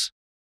becomes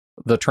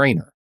the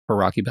trainer for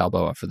Rocky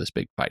Balboa for this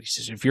big fight. He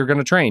says, if you're going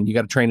to train, you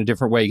got to train a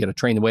different way. You got to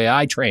train the way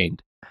I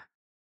trained.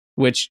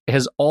 which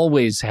has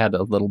always had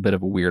a little bit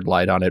of a weird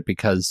light on it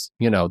because,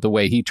 the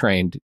way he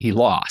trained, he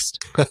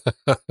lost.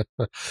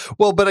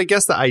 Well, but I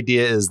guess the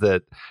idea is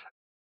that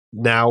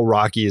now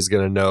Rocky is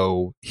going to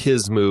know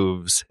his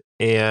moves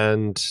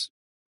and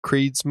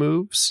Creed's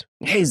moves.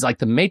 Hey, he's like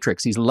the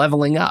Matrix. He's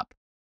leveling up.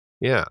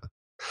 Yeah.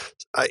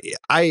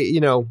 I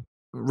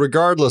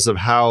regardless of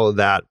how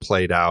that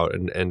played out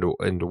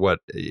and what,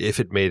 if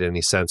it made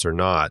any sense or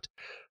not,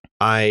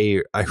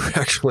 I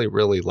actually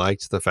really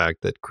liked the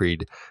fact that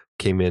Creed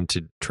came in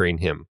to train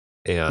him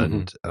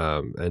and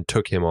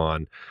took him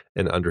on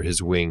and under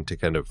his wing to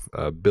kind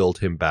of build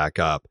him back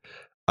up.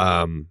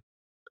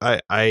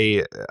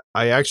 I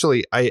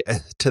actually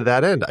to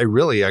that end, I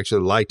really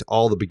actually liked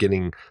all the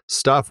beginning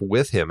stuff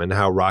with him and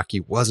how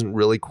Rocky wasn't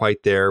really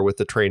quite there with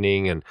the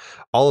training and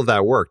all of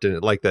that worked.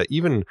 And like that,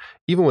 even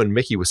when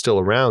Mickey was still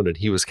around and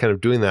he was kind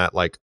of doing that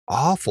like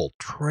awful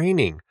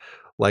training,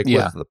 like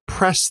with the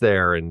press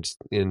there and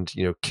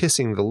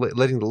kissing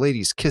letting the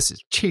ladies kiss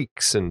his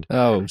cheeks and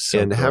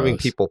having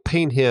people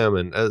paint him.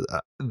 And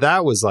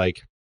that was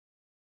like,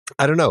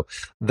 I don't know,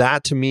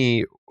 that to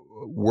me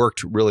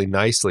worked really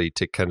nicely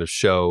to kind of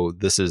show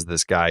this is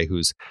this guy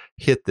who's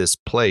hit this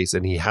place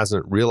and he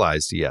hasn't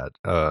realized yet,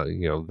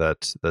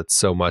 that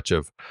so much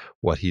of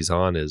what he's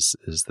on is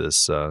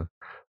this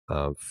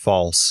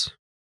false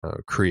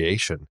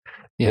creation.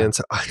 Yeah. And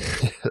so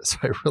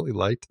I really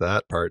liked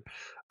that part.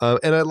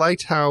 And I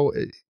liked how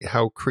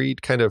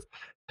Creed kind of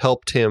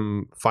helped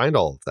him find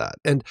all of that.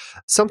 And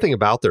something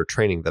about their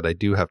training that I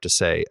do have to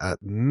say,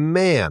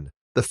 man,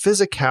 the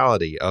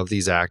physicality of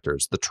these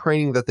actors, the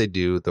training that they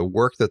do, the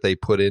work that they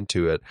put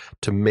into it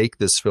to make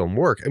this film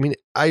work. I mean,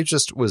 I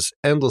just was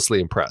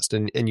endlessly impressed.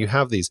 And you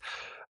have these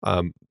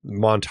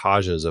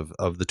montages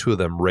of the two of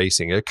them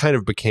racing. It kind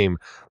of became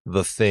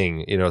the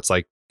thing. It's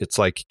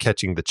like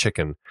catching the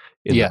chicken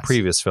in the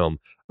previous film.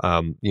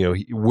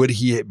 Would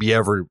he be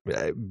ever?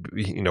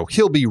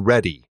 He'll be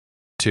ready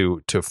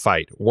to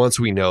fight once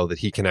we know that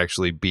he can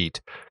actually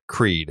beat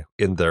Creed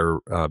in their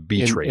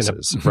beach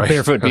races, right?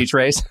 Barefoot beach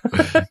race.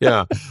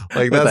 Yeah.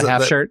 Like that's a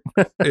half shirt.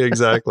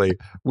 Exactly.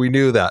 We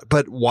knew that.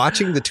 But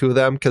watching the two of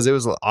them, because it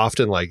was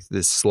often like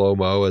this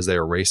slow-mo as they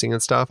were racing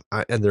and stuff,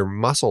 and their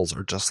muscles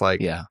are just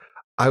like,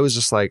 I was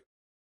just like,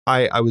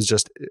 I was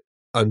just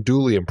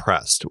unduly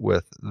impressed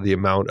with the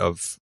amount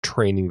of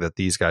training that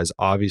these guys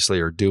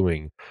obviously are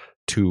doing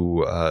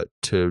to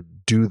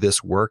do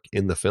this work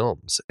in the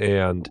films.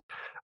 And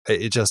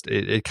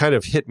it kind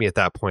of hit me at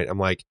that point. I'm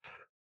like,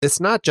 it's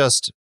not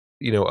just,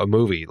 a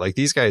movie. Like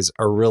these guys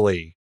are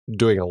really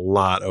doing a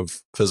lot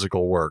of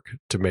physical work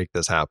to make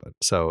this happen.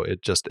 So it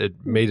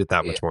made it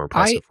that much more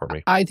impressive for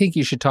me. I think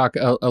you should talk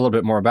a little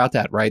bit more about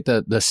that, right?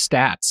 The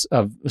stats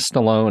of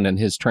Stallone and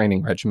his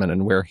training regimen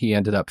and where he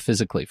ended up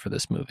physically for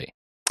this movie.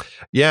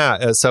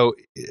 Yeah. So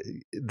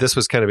this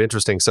was kind of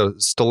interesting. So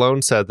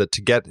Stallone said that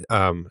to get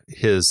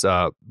his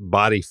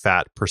body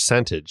fat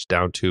percentage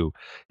down to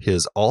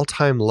his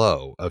all-time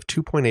low of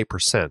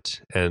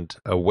 2.8% and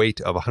a weight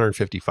of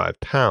 155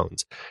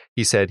 pounds,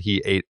 he said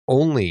he ate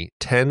only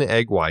 10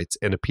 egg whites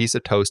and a piece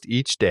of toast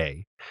each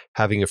day,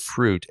 having a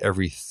fruit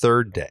every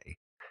third day.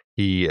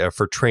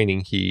 For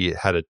training, he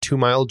had a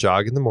 2-mile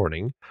jog in the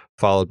morning,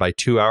 followed by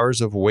 2 hours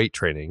of weight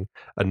training,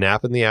 a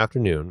nap in the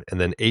afternoon, and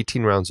then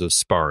 18 rounds of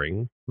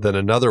sparring, then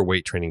another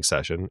weight training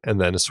session, and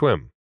then a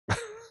swim.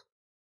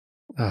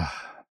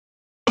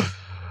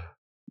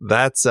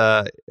 That's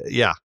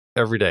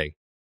every day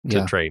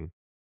to train.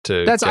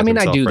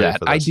 I do that.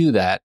 I do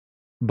that,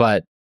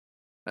 but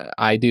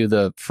I do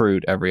the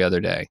fruit every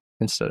other day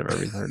instead of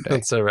every third day.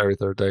 Instead of every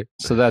third day.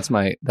 So that's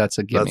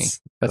a gimme.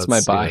 That's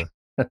my buy.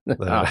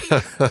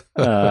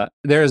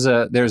 There's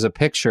a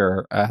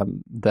picture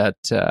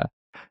that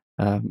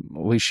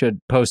we should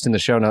post in the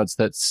show notes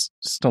that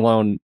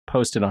Stallone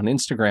posted on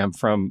Instagram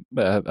from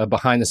a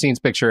behind the scenes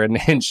picture, and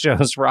it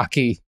shows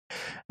Rocky.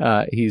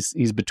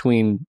 He's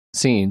between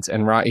scenes,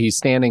 and he's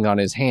standing on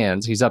his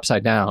hands. He's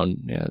upside down,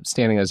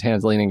 standing on his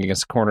hands, leaning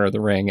against the corner of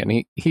the ring,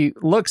 and he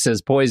looks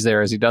as poised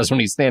there as he does when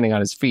he's standing on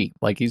his feet,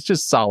 like he's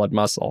just solid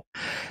muscle.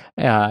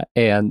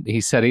 And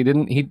he said he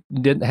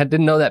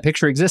didn't know that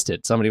picture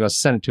existed. Somebody must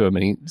have sent it to him,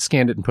 and he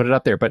scanned it and put it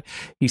up there. But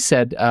he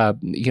said,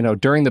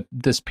 during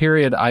this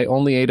period, I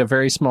only ate a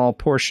very small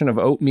portion of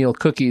oatmeal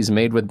cookies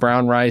made with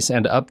brown rice,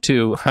 and up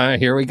to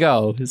here we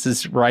go. This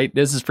is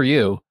for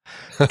you.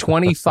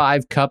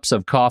 25 cups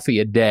of coffee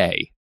a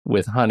day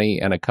with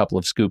honey and a couple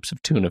of scoops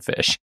of tuna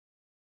fish.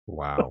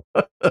 Wow.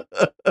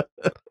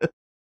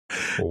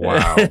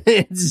 Wow.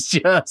 It's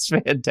just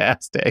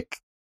fantastic.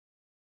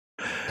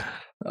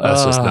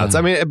 That's just nuts.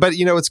 I mean, but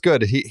it's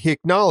good. He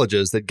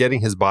acknowledges that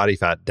getting his body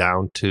fat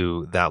down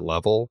to that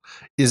level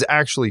is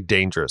actually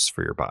dangerous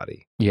for your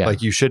body. Yeah.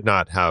 Like you should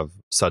not have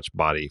such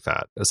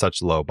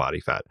low body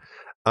fat.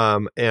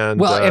 And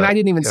I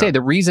didn't even say the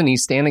reason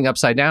he's standing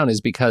upside down is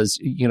because,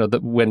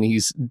 when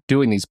he's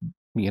doing these,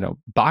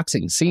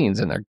 boxing scenes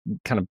and they're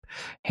kind of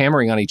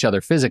hammering on each other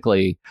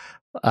physically,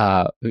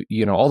 all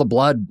the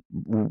blood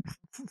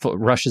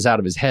rushes out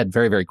of his head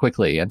very, very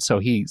quickly. And so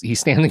he's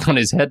standing on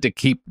his head to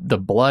keep the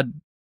blood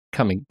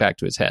coming back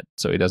to his head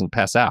so he doesn't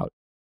pass out.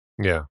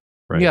 Yeah.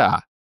 Right.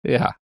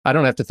 Yeah. I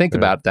don't have to think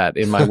about that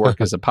in my work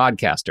as a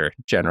podcaster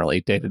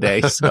generally day to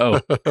day.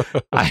 So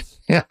I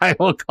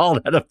will call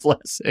that a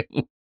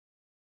blessing.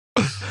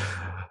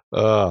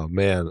 Oh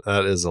man,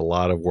 that is a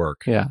lot of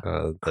work. Yeah.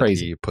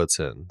 Crazy. That he puts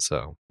in.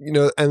 So,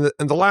 and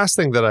the last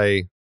thing that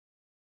I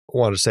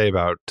want to say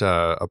about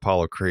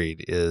Apollo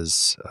Creed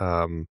is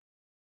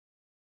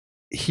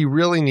he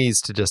really needs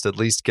to just at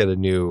least get a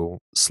new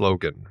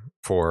slogan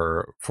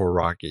for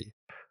Rocky,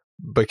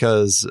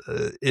 because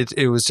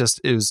it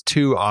was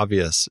too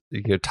obvious,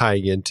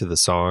 tying into the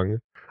song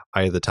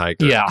Eye of the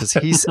Tiger. Yeah.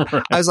 Because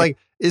right. I was like,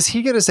 is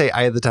he going to say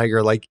Eye of the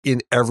Tiger like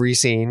in every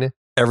scene,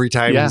 every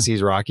time he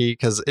sees Rocky?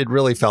 Because it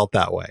really felt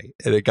that way.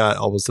 And it got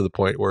almost to the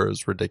point where it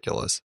was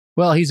ridiculous.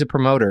 Well, he's a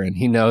promoter and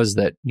he knows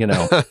that,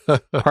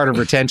 part of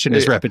retention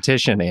is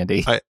repetition,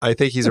 Andy. I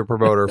think he's a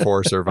promoter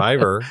for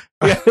Survivor.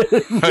 Yeah,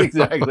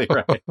 exactly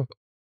right.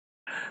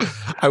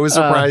 I was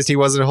surprised he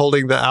wasn't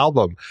holding the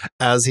album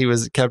as he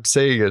kept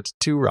saying it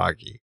to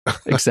Rocky.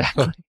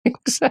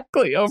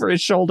 Exactly. Over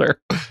his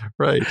shoulder.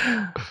 Right.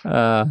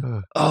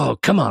 Oh,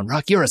 come on,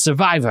 Rock. You're a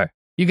survivor.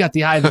 You got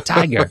the eye of the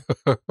tiger.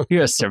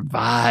 You're a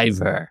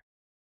survivor.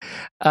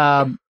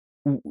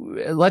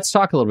 Let's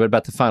talk a little bit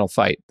about the final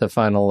fight, the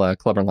final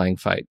Clubber Lang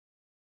fight.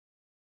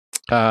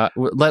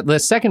 The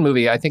second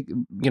movie, I think,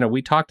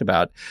 we talked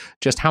about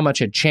just how much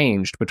had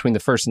changed between the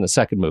first and the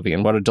second movie,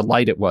 and what a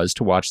delight it was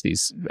to watch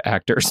these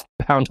actors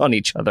pound on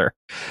each other,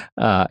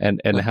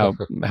 and how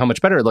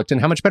much better it looked, and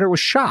how much better it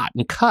was shot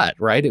and cut.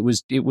 Right, it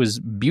was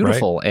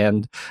beautiful, right.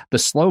 And the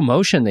slow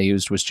motion they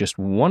used was just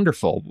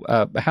wonderful.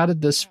 How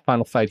did this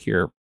final fight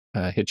here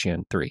hit you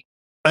in 3?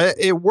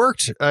 It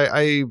worked.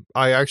 I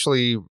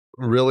actually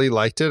really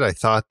liked it. I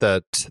thought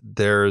that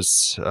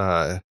there's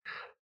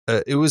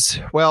it was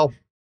well.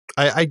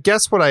 I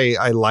guess what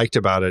I liked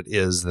about it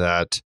is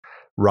that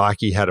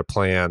Rocky had a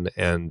plan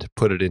and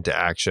put it into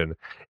action,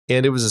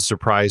 and it was a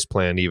surprise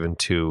plan even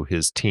to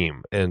his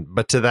team.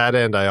 But to that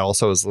end, I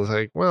also was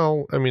like,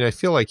 well, I mean, I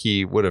feel like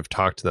he would have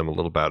talked to them a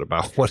little bit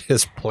about what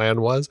his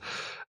plan was,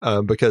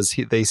 because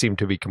they seemed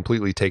to be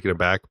completely taken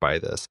aback by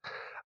this.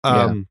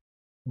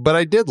 But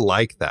I did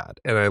like that,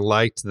 and I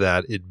liked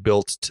that it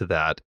built to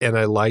that, and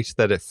I liked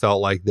that it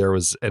felt like there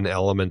was an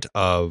element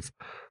of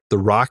the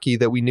Rocky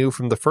that we knew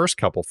from the first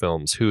couple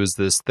films, who is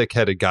this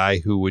thick-headed guy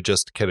who would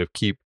just kind of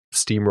keep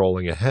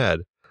steamrolling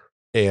ahead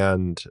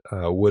and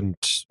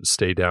wouldn't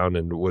stay down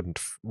and wouldn't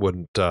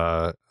let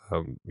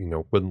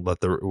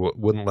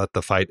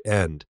the fight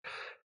end.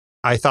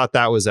 I thought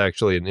that was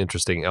actually an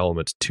interesting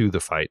element to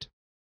the fight,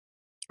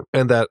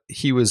 and that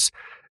he was,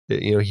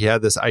 he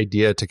had this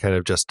idea to kind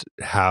of just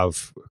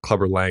have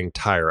Clubber Lang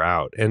tire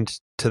out, and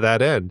to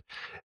that end,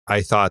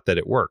 I thought that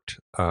it worked.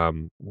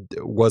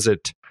 Was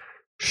it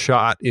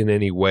shot in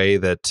any way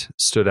that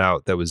stood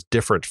out that was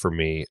different for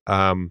me?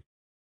 The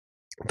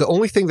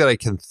only thing that I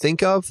can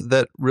think of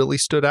that really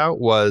stood out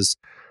was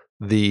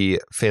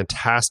the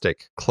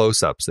fantastic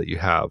close-ups that you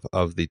have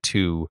of the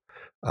two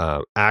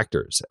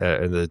actors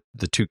and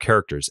the two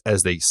characters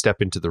as they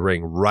step into the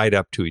ring right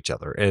up to each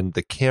other, and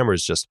the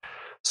camera's just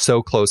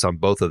so close on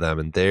both of them,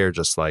 and they're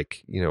just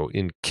like,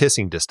 in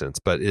kissing distance,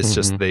 but it's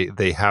just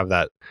they have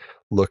that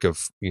look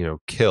of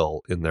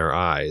kill in their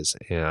eyes,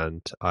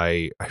 and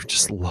I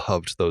just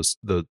loved those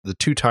the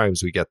 2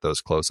 times we get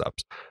those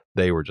close-ups.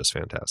 They were just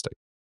fantastic.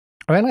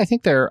 And I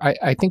think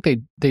I think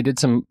they did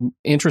some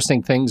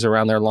interesting things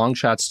around their long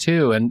shots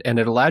too, and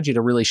it allowed you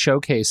to really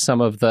showcase some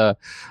of the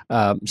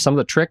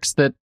tricks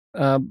that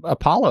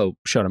Apollo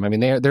showed him. I mean,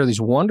 there are these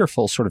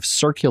wonderful sort of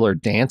circular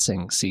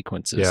dancing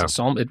sequences. Yeah.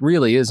 So it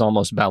really is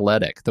almost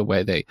balletic the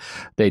way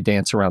they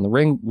dance around the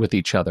ring with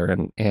each other,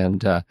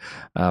 and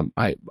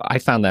I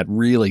found that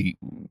really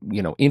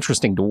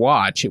interesting to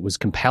watch. It was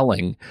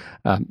compelling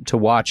to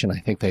watch, and I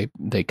think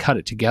they cut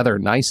it together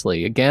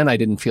nicely. Again, I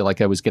didn't feel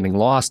like I was getting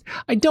lost.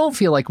 I don't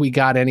feel like we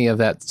got any of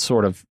that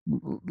sort of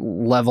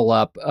level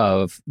up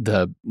of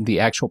the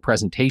actual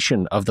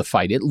presentation of the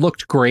fight. It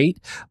looked great,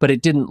 but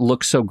it didn't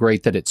look so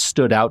great that it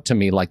stood out to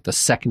me like the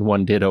second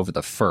one did over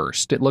the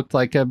first. It looked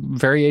like a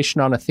variation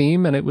on a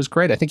theme, and it was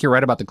great. I think you're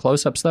right about the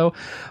close-ups, though.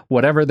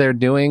 Whatever they're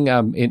doing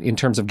in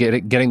terms of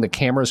getting the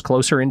cameras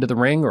closer into the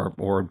ring,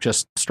 or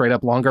just straight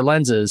up longer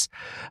lenses,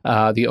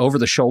 the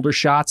over-the-shoulder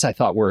shots I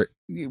thought were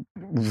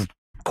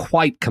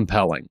quite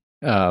compelling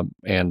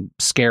and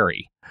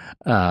scary.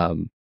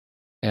 And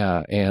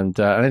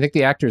I think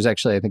the actors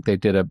actually, I think they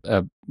did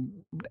a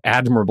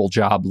admirable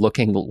job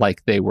looking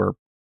like they were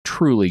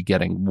truly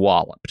getting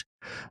walloped.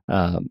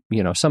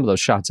 Some of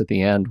those shots at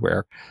the end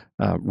where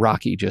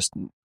Rocky just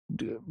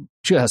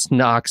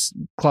knocks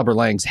Clubber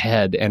Lang's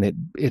head,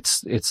 and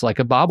it's like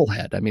a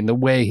bobblehead. I mean, the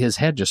way his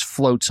head just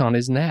floats on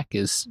his neck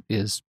is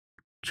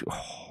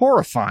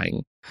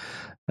horrifying,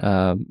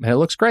 and it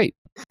looks great.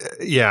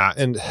 Yeah.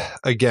 And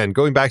again,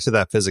 going back to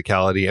that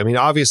physicality, I mean,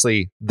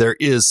 obviously there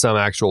is some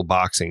actual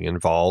boxing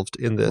involved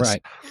in this,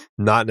 Right.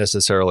 not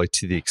necessarily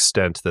to the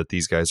extent that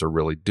these guys are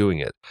really doing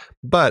it.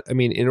 But I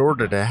mean, in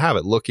order to have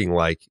it looking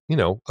like, you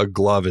know, a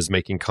glove is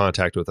making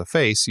contact with a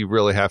face, you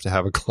really have to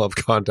have a glove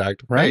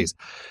contact Right. face.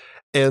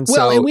 And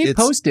well, so and we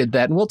posted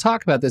that, and we'll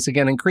talk about this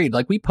again in Creed.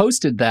 Like we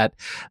posted that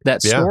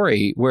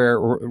story where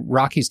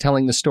Rocky's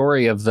telling the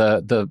story of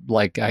the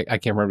like I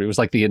can't remember. It was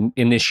like the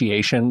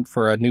initiation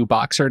for a new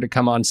boxer to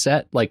come on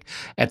set. Like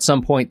at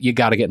some point, you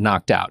got to get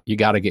knocked out. You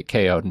got to get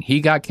KO'd, and he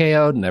got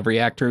KO'd, and every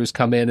actor who's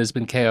come in has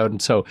been KO'd.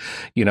 And so,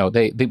 you know,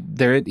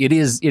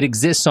 it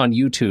exists on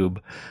YouTube.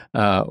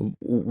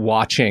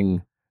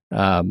 Watching.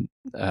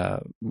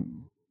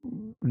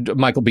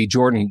 Michael B.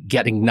 Jordan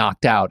getting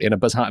knocked out in a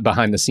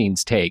behind the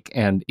scenes take,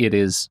 and it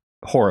is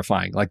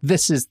horrifying. Like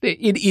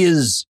it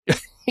is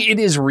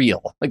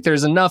real. Like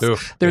there's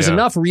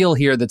enough real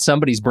here that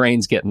somebody's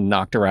brain's getting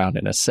knocked around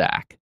in a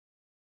sack.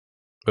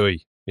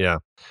 Yeah.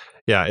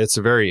 Yeah. It's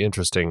a very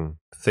interesting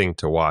thing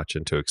to watch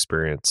and to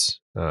experience,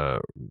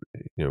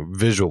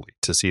 visually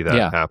to see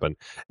that happen.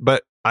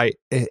 But I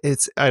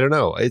don't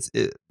know.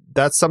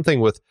 That's something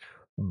with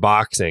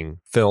boxing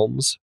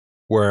films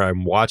where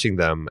I'm watching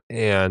them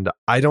and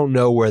I don't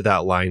know where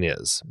that line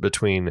is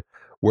between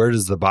where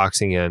does the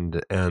boxing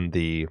end and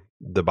the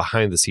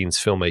behind the scenes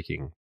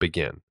filmmaking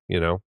begin, you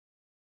know?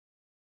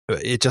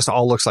 It just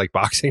all looks like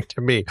boxing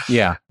to me.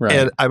 Yeah, right.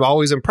 And I'm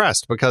always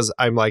impressed because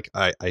I'm like,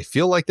 I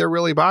feel like they're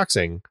really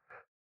boxing.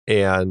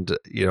 And,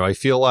 you know, I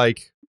feel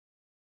like,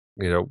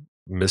 you know,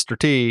 Mr.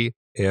 T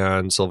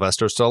and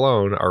Sylvester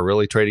Stallone are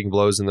really trading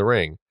blows in the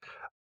ring.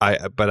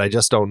 But I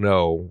just don't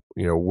know,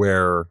 you know,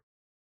 where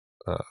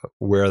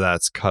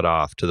that's cut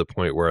off to the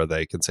point where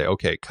they can say,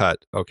 okay, cut.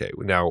 Okay,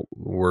 now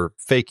we're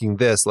faking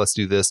this. Let's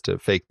do this to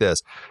fake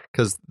this,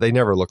 because they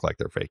never look like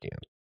they're faking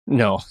it.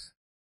 No,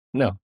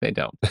 they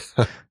don't.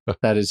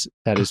 That is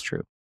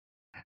true.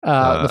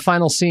 The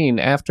final scene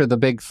after the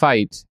big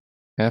fight,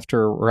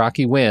 after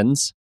Rocky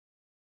wins,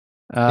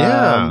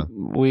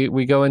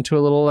 we go into a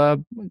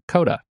little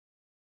coda.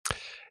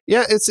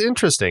 Yeah, it's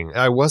interesting.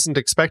 I wasn't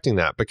expecting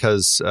that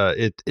because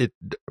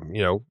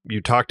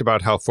you talked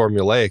about how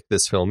formulaic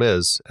this film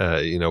is,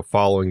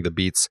 following the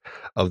beats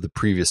of the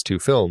previous two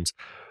films.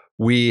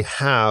 We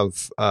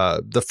have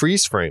the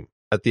freeze frame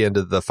at the end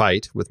of the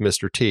fight with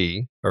Mr.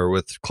 T or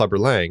with Clubber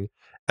Lang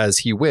as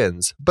he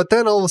wins. But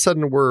then all of a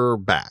sudden we're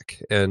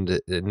back. And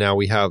now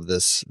we have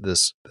this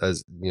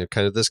as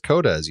kind of this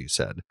coda, as you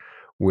said,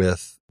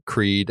 with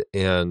Creed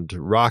and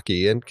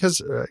Rocky. And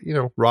because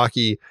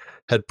Rocky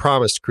had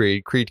promised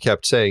Creed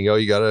kept saying, oh,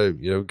 you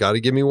gotta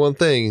give me one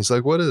thing. He's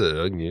like, what is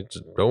it?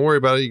 Don't worry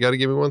about it, you gotta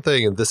give me one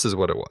thing. And this is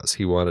what it was.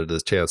 He wanted a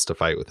chance to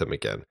fight with him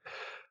again.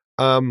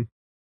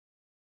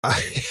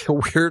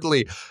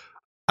 Weirdly,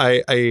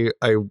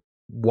 I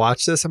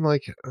watched this, I'm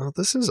like, oh,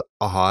 this is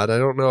odd. I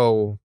don't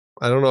know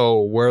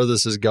where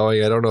this is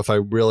going. I don't know if I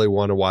really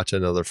want to watch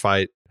another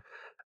fight.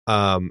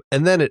 And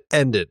then it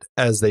ended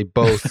as they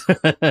both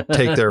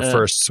take their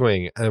first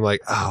swing. And I'm like,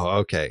 oh,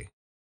 okay.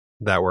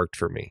 That worked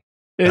for me.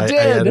 It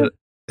did.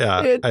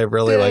 I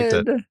really liked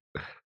it.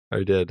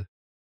 I did.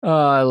 Oh,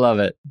 I love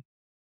it.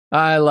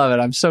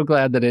 I'm so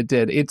glad that it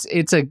did.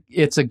 It's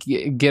a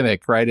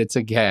gimmick, right? It's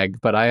a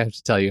gag, but I have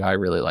to tell you, I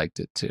really liked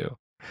it too.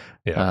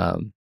 Yeah.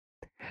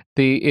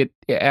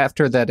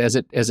 After that, as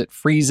it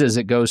freezes,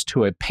 it goes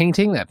to a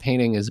painting. That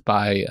painting is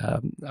by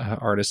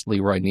artist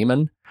Leroy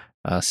Neiman,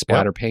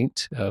 splatter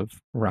paint of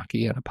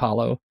Rocky and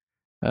Apollo.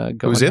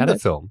 Who's in the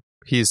film?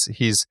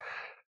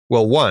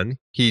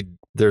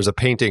 There's a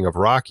painting of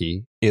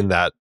Rocky in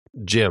that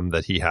gym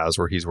that he has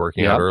where he's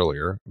working out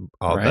earlier,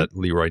 that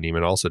Leroy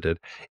Neiman also did.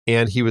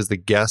 And he was the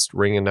guest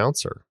ring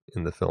announcer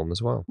in the film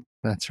as well.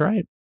 That's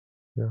right.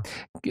 Yeah.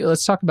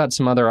 Let's talk about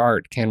some other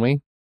art, can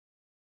we?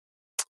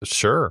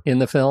 Sure. In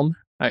the film,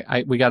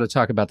 we got to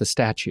talk about the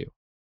statue.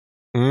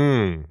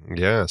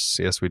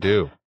 Yes, we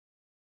do.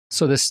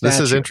 So this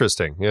is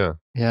interesting. Yeah.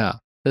 Yeah.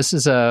 This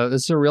is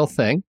a real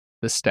thing.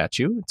 This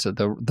statue. It's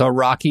the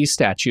Rocky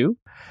statue.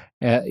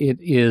 It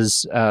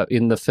is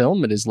in the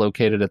film. It is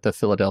located at the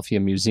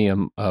Philadelphia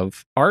Museum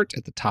of Art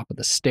at the top of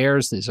the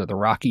stairs. These are the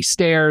Rocky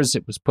stairs.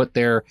 It was put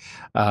there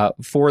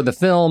for the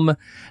film.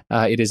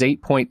 It is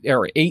 8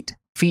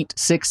 feet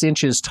 6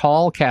 inches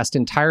tall, cast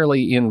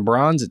entirely in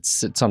bronze. It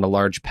sits on a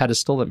large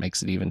pedestal that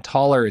makes it even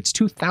taller. It's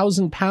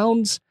 2,000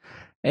 pounds.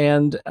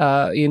 And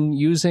in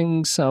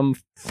using some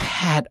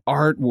fat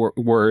art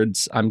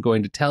words, I'm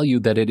going to tell you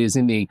that it is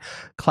in the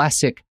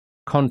classic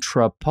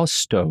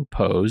contrapposto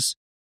pose.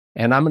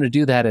 And I'm going to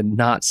do that and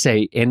not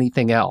say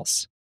anything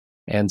else.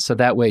 And so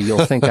that way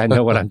you'll think I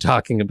know what I'm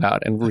talking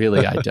about, and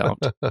really I don't.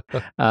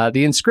 The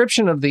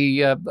inscription of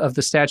the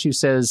statue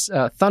says,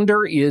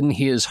 "Thunder in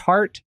his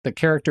heart, the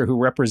character who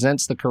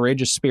represents the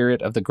courageous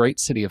spirit of the great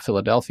city of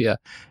Philadelphia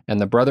and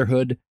the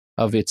brotherhood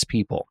of its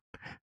people."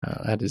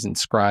 That is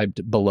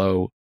inscribed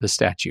below the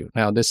statue.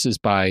 Now, this is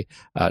by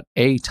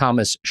A.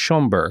 Thomas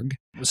Schoenberg.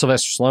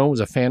 Sylvester Stallone was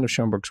a fan of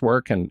Schoenberg's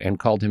work and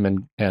called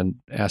him and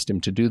asked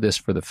him to do this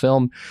for the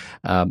film.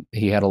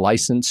 He had a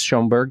license,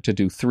 Schoenberg, to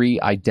do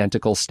 3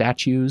 identical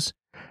statues.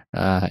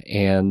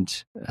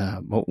 And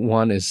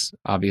one is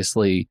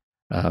obviously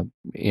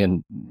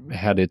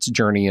had its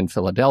journey in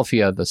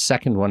Philadelphia. The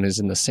second one is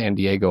in the San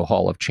Diego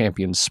Hall of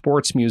Champions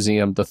Sports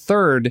Museum. The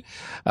third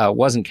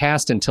wasn't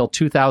cast until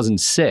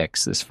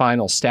 2006. This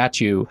final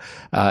statue,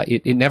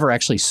 it never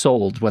actually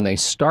sold. When they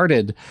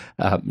started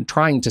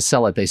trying to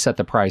sell it, they set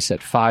the price at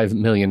 $5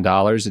 million.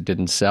 It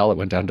didn't sell. It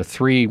went down to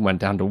 3, went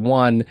down to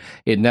 1.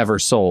 It never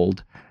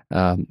sold,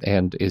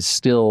 and is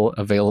still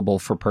available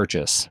for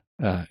purchase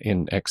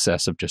in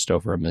excess of just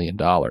over $1 million.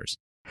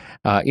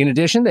 In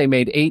addition, they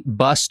made 8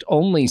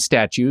 bust-only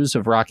statues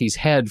of Rocky's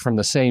head from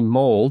the same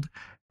mold.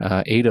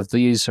 8 of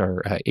these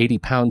are 80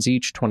 pounds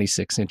each,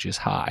 26 inches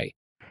high.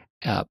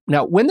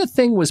 Now, when the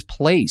thing was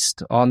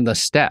placed on the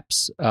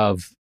steps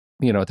of,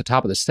 at the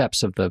top of the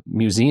steps of the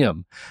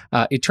museum,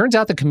 it turns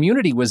out the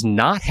community was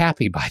not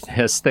happy by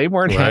this. They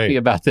weren't happy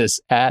about this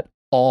at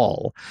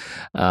all.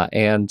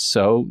 And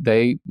so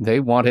they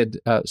wanted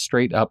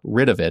straight up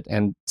rid of it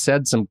and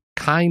said some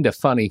kind of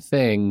funny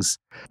things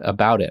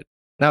about it.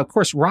 Now, of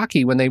course,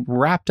 Rocky, when they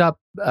wrapped up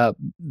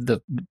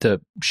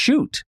the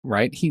shoot,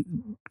 right,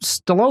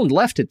 Stallone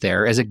left it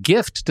there as a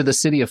gift to the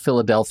city of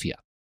Philadelphia.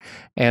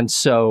 And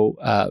so,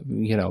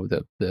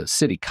 the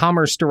city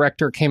commerce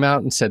director came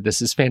out and said,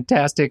 this is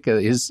fantastic.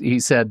 He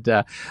said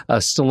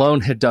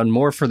Stallone had done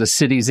more for the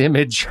city's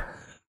image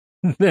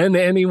than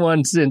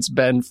anyone since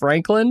Ben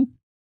Franklin.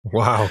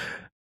 Wow.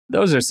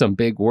 Those are some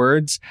big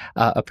words.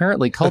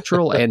 Apparently,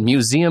 cultural and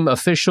museum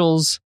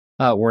officials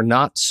were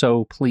not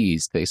so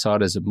pleased. They saw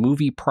it as a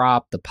movie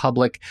prop. The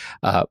public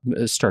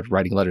started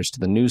writing letters to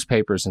the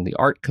newspapers and the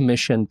art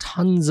commission,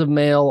 tons of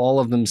mail, all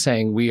of them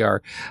saying we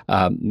are,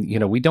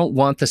 we don't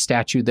want the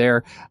statue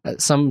there.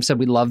 Some said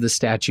we love the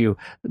statue.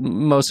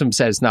 Most of them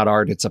said it's not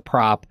art, it's a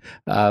prop.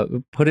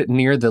 Put it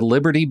near the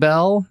Liberty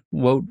Bell,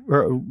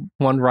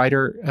 one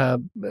writer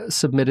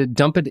submitted.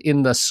 Dump it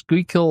in the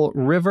Schuylkill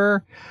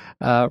River,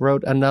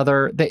 wrote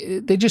another.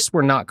 They just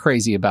were not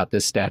crazy about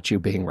this statue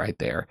being right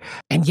there.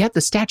 And yet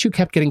the statue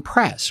kept getting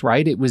press,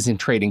 right? It was in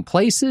Trading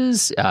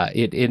Places.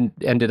 It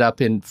ended up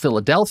in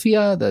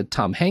Philadelphia, the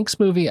Tom Hanks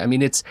movie. I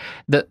mean, it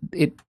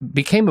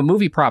became a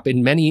movie prop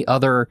in many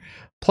other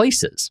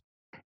places.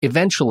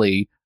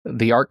 Eventually,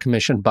 the Art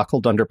Commission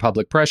buckled under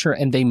public pressure,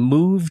 and they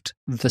moved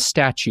the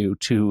statue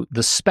to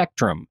the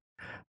Spectrum,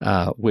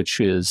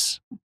 which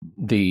is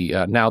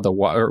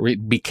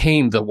it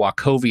became the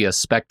Wachovia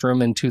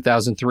Spectrum in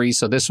 2003.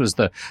 So this was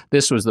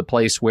the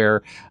place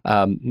where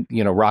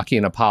Rocky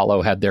and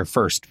Apollo had their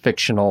first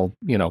fictional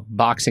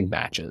boxing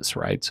matches,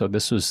 right? So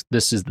this is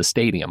the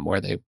stadium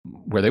where they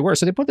were.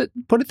 So they put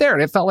it there,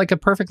 and it felt like a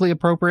perfectly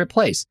appropriate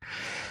place.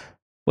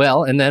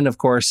 Well, and then of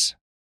course,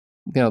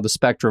 the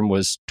Spectrum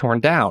was torn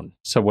down.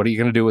 So what are you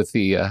going to do with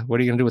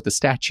the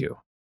statue?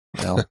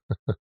 Well,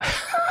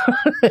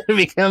 it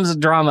becomes a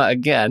drama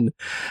again,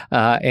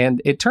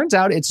 and it turns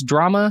out it's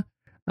drama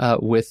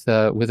with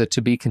a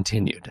to be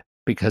continued,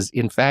 because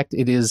in fact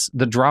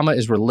the drama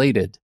is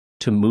related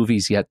to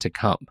movies yet to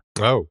come.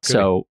 Oh, good.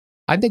 So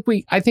I think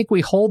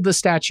we hold the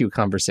statue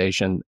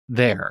conversation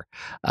there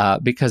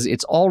because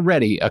it's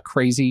already a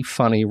crazy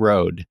funny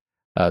road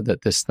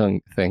that this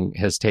thing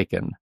has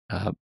taken,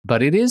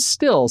 but it is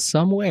still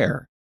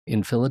somewhere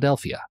in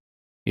Philadelphia.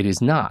 It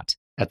is not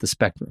at the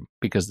Spectrum,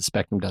 because the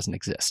Spectrum doesn't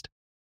exist.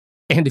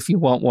 And if you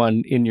want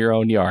one in your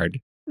own yard,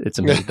 it's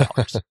 $1 million.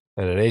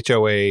 And an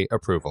HOA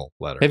approval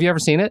letter. Have you ever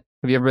seen it?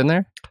 Have you ever been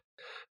there?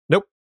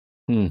 Nope.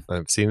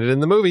 I've seen it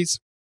in the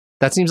movies.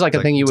 That seems like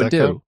a thing you would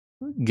do,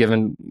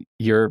 given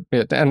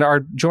and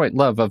our joint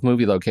love of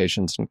movie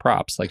locations and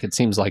props. Like, it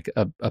seems like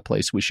a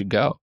place we should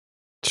go.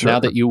 Sure. Now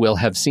that you will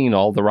have seen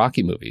all the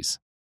Rocky movies.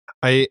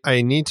 I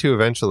need to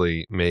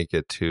eventually make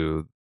it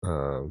to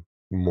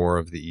more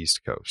of the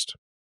East Coast.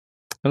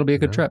 It'll be a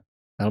good trip.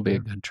 That'll be a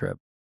good trip.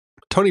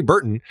 Tony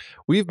Burton,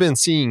 we've been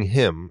seeing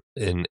him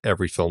in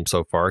every film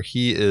so far.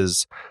 He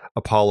is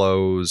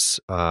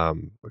Apollo's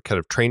kind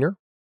of trainer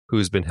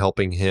who's been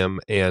helping him,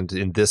 and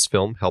in this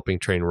film, helping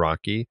train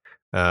Rocky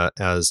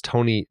as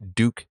Tony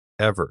Duke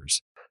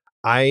Evers.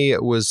 I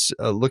was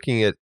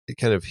looking at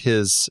kind of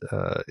his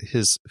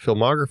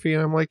filmography,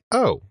 and I'm like,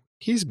 oh,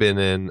 he's been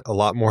in a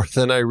lot more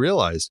than I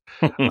realized.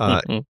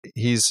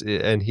 He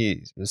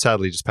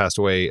sadly just passed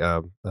away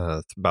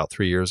about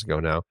 3 years ago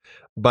now.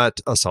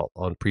 But Assault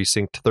on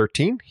Precinct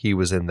 13, he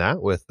was in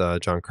that with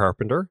John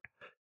Carpenter,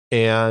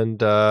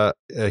 and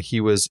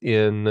he was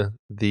in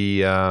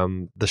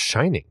the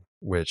Shining,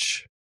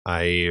 which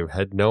I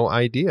had no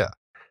idea,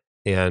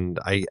 and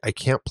I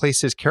can't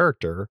place his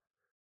character.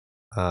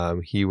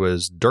 He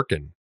was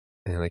Durkin,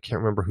 and I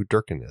can't remember who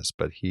Durkin is,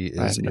 but he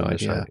is in The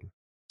Shining.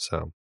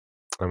 So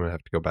I'm going to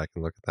have to go back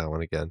and look at that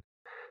one again.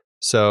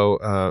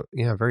 So,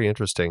 very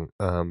interesting.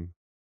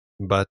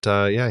 But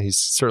he's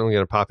certainly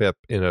going to pop up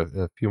in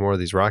a few more of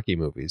these Rocky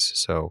movies.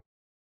 So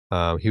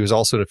he was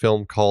also in a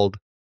film called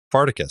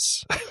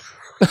Farticus.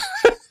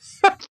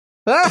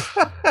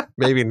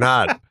 Maybe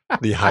not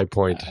the high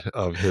point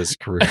of his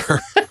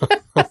career.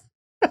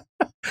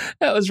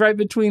 That was right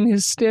between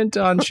his stint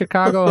on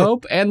Chicago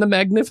Hope and The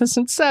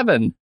Magnificent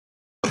Seven,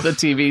 the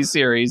TV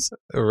series.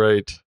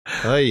 Right.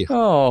 Aye.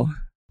 Oh,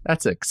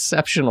 that's an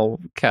exceptional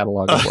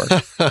catalog of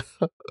work.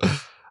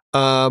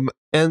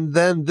 And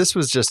then this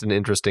was just an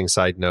interesting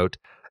side note.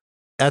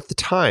 At the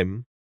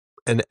time,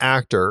 an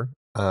actor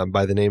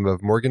by the name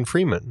of Morgan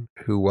Freeman,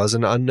 who was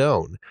an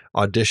unknown,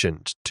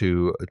 auditioned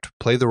to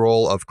play the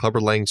role of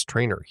Clubber Lang's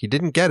trainer. He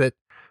didn't get it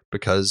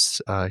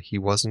because he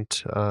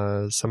wasn't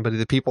somebody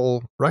that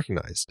people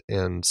recognized.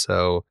 And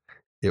so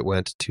it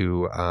went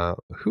to,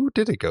 who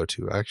did it go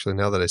to? Actually,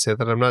 now that I say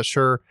that, I'm not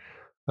sure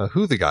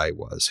who the guy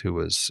was who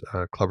was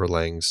Clubber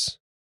Lang's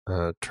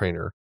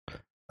trainer.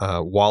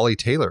 Wally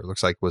Taylor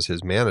looks like was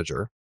his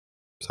manager.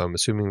 So I'm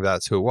assuming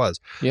that's who it was.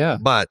 Yeah.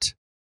 But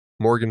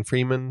Morgan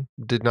Freeman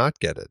did not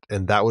get it.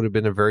 And that would have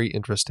been a very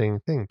interesting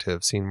thing to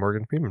have seen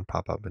Morgan Freeman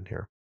pop up in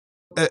here.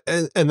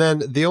 And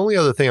then the only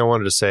other thing I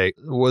wanted to say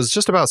was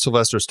just about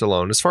Sylvester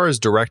Stallone. As far as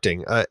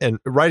directing and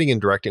writing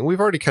and directing, we've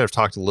already kind of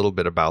talked a little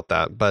bit about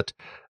that. But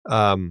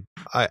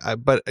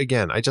but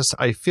again,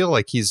 I feel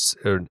like he's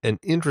an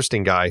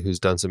interesting guy who's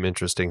done some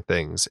interesting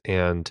things.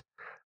 And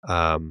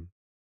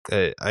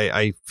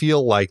I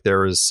feel like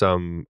there is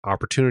some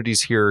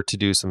opportunities here to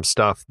do some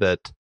stuff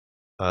that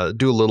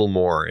do a little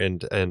more.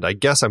 And I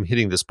guess I'm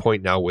hitting this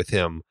point now with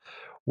him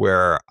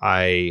where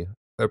I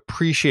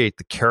appreciate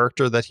the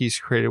character that he's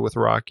created with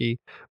Rocky,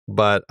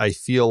 but I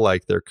feel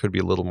like there could be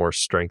a little more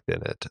strength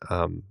in it.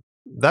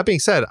 That being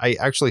said, I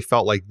actually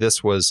felt like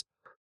this was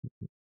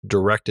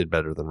directed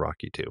better than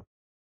Rocky 2.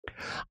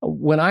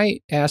 When I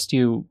asked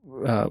you,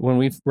 when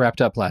we wrapped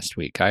up last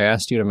week, I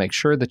asked you to make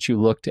sure that you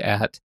looked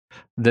at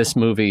this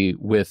movie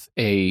with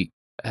a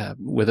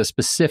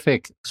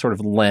specific sort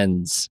of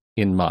lens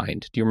in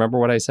mind. Do you remember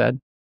what I said?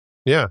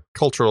 Yeah,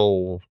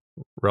 cultural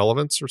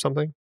relevance or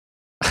something.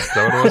 Is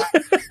that what it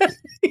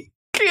was?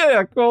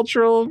 Yeah,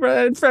 cultural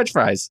French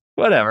fries,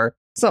 whatever,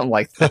 something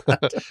like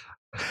that.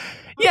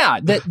 Yeah,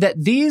 that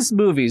these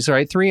movies,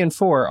 right, 3 and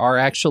 4, are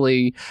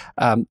actually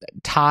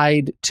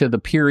tied to the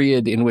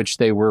period in which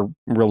they were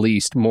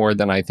released more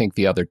than I think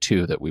the other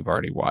two that we've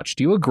already watched.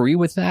 Do you agree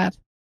with that?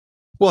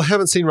 Well, I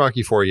haven't seen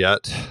Rocky 4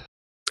 yet.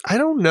 I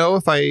don't know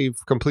if I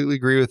completely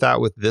agree with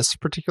that with this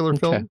particular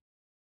film.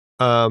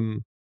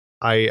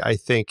 I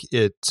think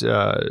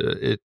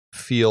it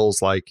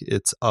feels like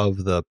it's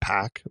of the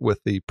pack with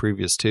the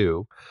previous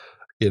two.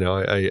 You know,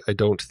 I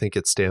don't think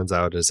it stands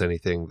out as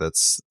anything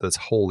that's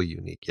wholly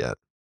unique yet,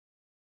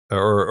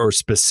 or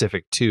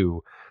specific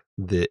to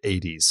the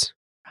 80s.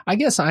 I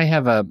guess I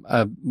have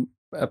a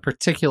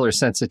particular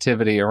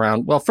sensitivity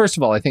around. Well, first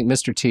of all, I think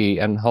Mr. T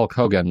and Hulk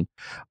Hogan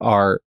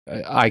are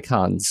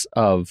icons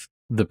of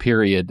the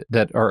period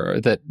that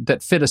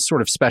fit a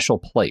sort of special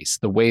place.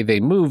 The way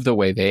they move, the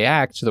way they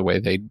act, the way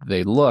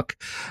they look,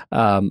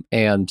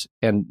 and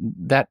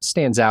that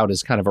stands out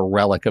as kind of a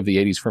relic of the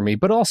 80s for me.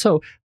 But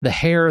also the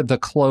hair, the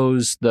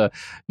clothes, the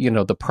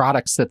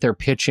products that they're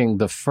pitching,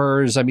 the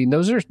furs. I mean,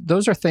 those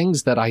are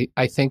things that I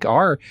think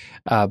are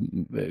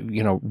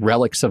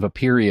relics of a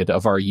period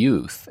of our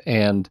youth.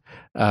 And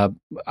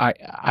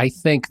I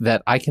think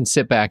that I can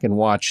sit back and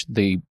watch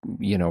the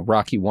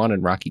Rocky 1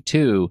 and Rocky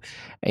 2,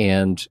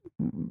 and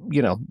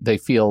they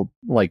feel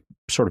like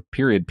sort of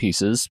period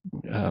pieces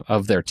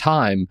of their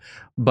time,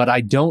 but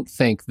I don't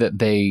think that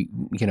they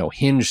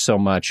hinge so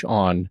much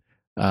on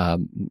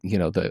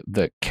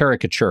the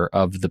caricature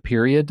of the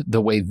period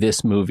the way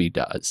this movie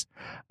does,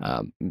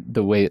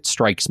 the way it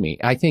strikes me.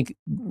 I think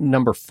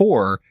number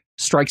 4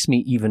 strikes me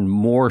even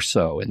more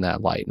so in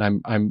that light.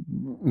 And I'm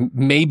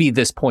maybe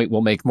this point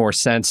will make more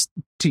sense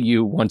to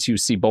you once you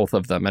see both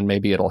of them, and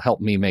maybe it'll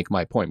help me make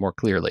my point more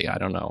clearly. I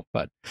don't know,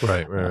 but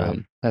right.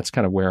 That's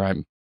kind of where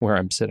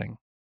I'm sitting.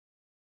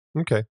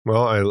 Okay.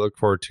 Well, I look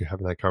forward to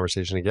having that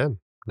conversation again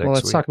next week. Well,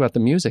 let's talk about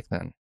the music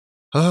then.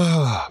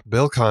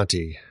 Bill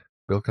Conti.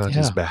 Bill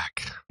Conti's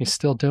back. He's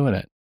still doing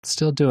it.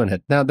 Still doing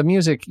it. Now, the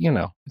music,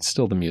 it's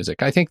still the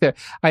music. I think that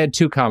I had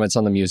 2 comments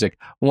on the music.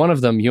 One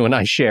of them you and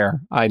I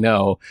share, I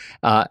know.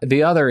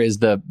 The other is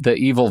the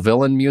evil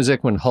villain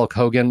music when Hulk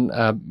Hogan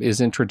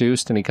is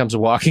introduced and he comes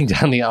walking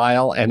down the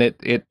aisle, and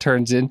it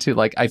turns into,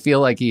 like, I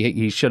feel like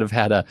he should have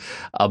had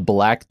a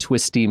black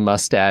twisty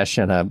mustache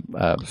and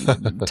a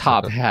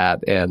top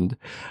hat and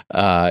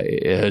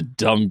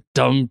dum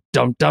dum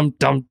dum dum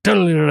dum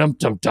dum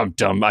dum dum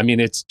dum. I mean,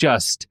 it's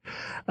just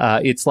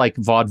it's like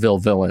vaudeville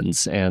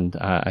villains, and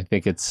I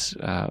think it's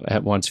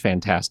at once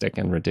fantastic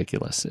and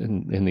ridiculous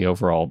in the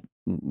overall,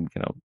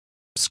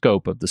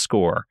 scope of the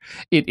score.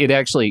 It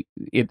actually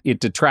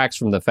detracts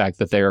from the fact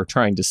that they are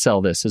trying to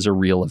sell this as a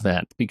real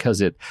event,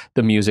 because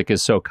the music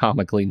is so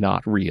comically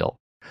not real.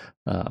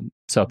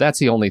 So that's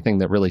the only thing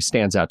that really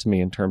stands out to me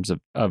in terms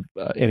of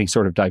any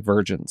sort of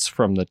divergence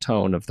from the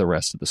tone of the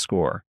rest of the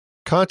score.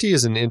 Conti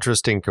is an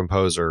interesting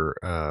composer.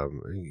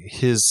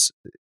 His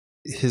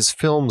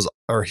films,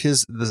 or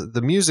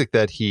the music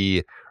that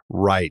he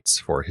writes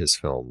for his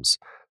films,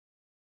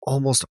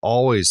 almost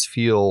always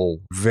feel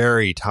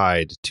very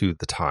tied to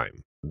the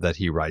time that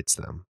he writes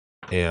them.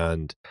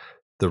 And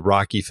the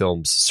Rocky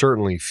films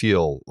certainly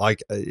feel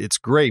like it's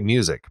great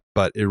music,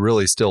 but it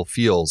really still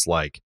feels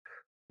like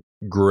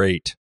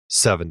great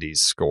 70s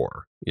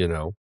score, you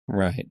know?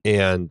 Right.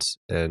 And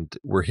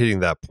we're hitting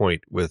that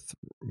point with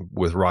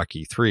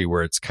Rocky 3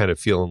 where it's kind of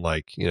feeling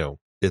like, you know,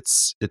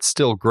 it's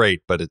still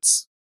great, but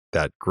it's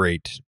that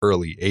great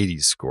early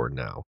 80s score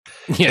now.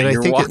 Yeah, and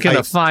you're walking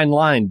a fine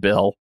line,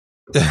 Bill.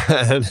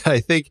 And I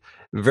think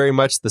very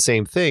much the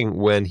same thing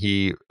when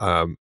he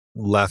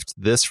left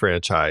this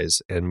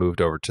franchise and moved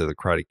over to the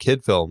Karate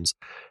Kid films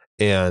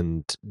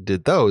and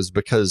did those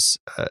because,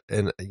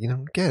 and you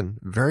know, again,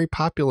 very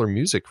popular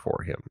music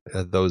for him,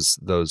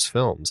 those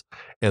films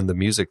and the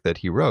music that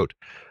he wrote.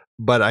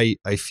 But I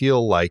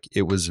feel like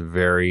it was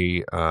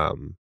very,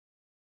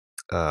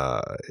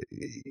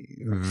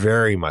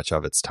 very much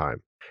of its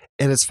time.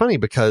 And it's funny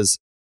because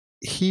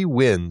he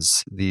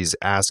wins these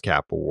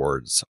ASCAP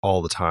awards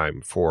all the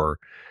time for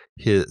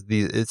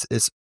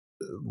it's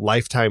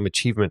lifetime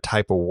achievement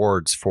type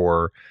awards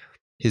for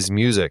his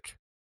music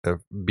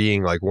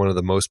being like one of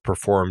the most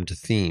performed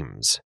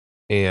themes.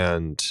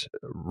 And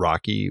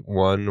Rocky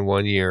won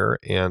one year,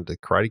 and the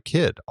Karate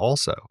Kid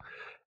also.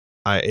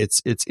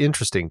 It's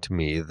interesting to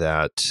me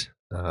that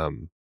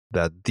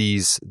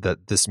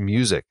this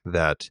music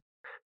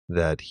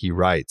that he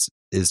writes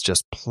is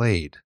just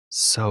played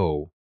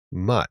so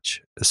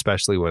much,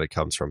 especially when it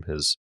comes from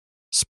his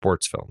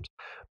sports films.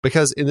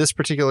 Because in this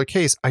particular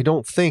case, I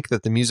don't think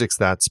that the music's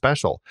that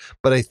special,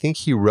 but I think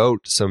he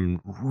wrote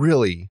some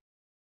really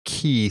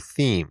key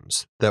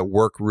themes that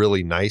work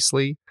really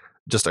nicely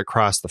just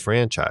across the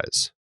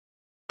franchise.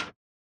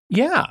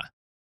 Yeah.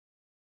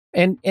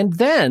 And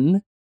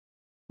then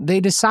they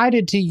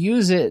decided to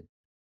use it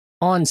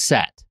on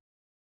set.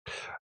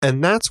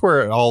 And that's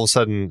where all of a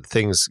sudden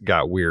things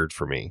got weird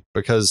for me,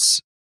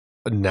 because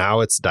now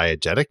it's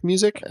diegetic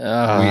music. We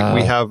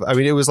have, I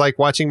mean, it was like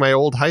watching my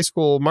old high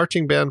school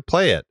marching band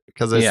play it,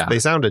 because they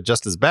sounded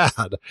just as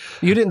bad.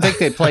 You didn't think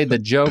they played the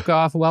joke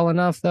off well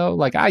enough, though?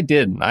 Like, I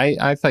didn't.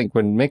 I think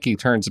when Mickey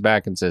turns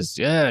back and says,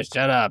 yeah,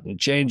 shut up and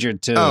change your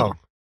tune. No,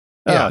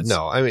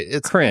 I mean,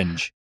 it's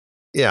cringe.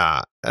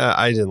 Yeah,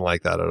 I didn't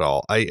like that at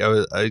all.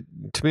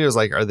 To me, it was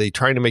like, are they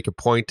trying to make a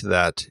point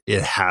that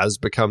it has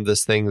become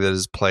this thing that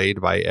is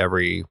played by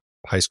every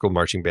high school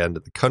marching band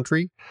in the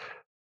country?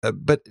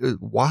 But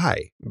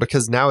why?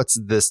 Because now it's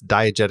this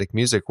diegetic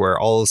music where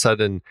all of a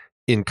sudden,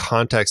 in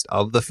context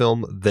of the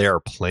film,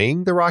 they're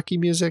playing the Rocky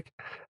music.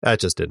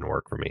 That just didn't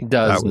work for me.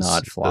 Does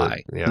not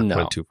fly.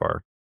 Went too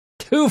far.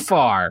 Too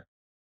far.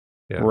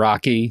 Yeah.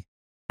 Rocky.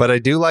 But I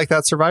do like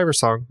that Survivor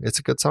song. It's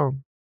a good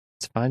song.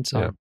 It's a fine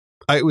song. Yeah.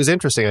 It was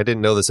interesting. I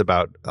didn't know this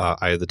about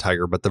Eye of the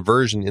Tiger, but the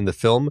version in the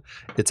film,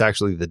 it's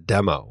actually the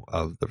demo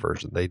of the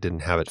version. They didn't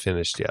have it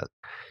finished yet.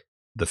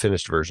 The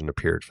finished version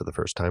appeared for the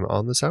first time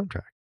on the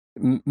soundtrack.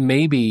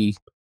 Maybe,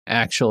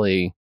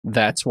 actually,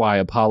 that's why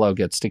Apollo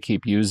gets to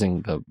keep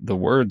using the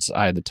words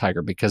Eye of the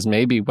Tiger, because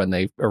maybe when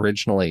they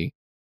originally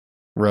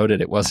wrote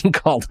it, it wasn't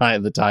called Eye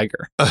of the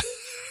Tiger.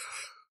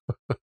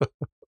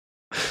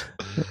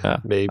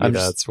 Maybe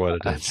that's what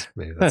it is.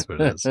 Maybe that's what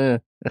it is.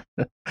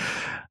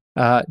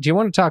 Do you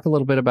want to talk a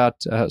little bit about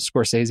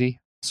Scorsese?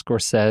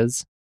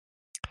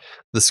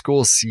 The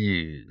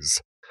Scorsese.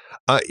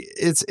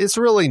 It's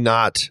really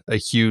not a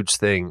huge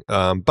thing,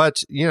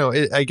 but you know,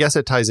 I guess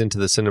it ties into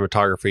the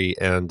cinematography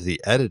and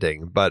the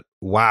editing. But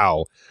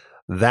wow,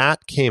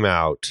 that came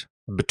out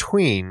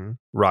between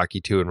Rocky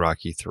 2 and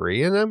Rocky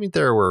 3, and I mean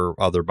there were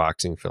other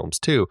boxing films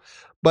too.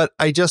 But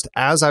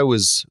as I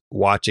was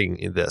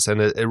watching this,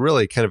 and it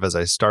really kind of as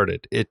I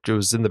started, it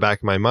was in the back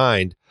of my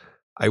mind.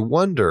 I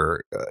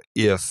wonder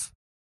if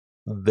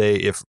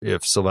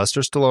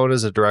Sylvester Stallone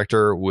is a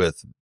director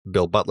with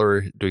Bill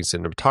Butler doing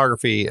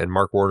cinematography and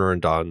Mark Warner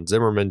and Don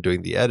Zimmerman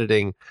doing the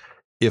editing,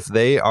 if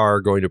they are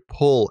going to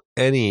pull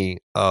any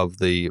of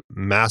the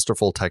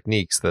masterful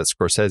techniques that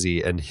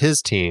Scorsese and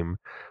his team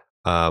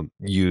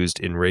used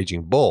in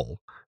Raging Bull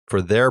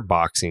for their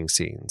boxing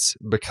scenes,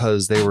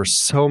 because they were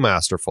so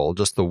masterful.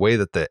 Just the way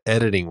that the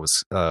editing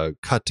was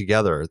cut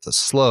together, the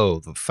slow,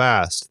 the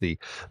fast, the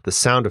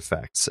sound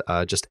effects,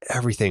 just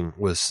everything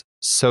was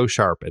so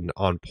sharp and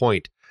on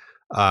point.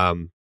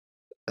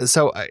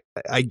 So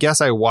I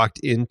guess I walked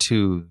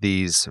into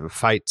these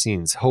fight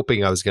scenes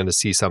hoping I was going to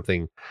see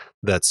something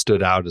that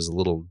stood out as a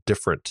little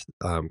different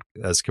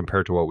as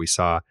compared to what we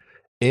saw.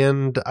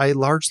 And I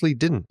largely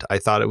didn't. I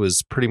thought it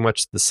was pretty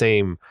much the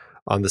same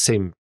on the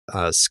same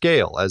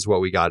scale as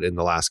what we got in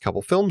the last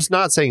couple films.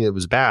 Not saying it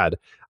was bad.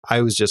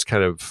 I was just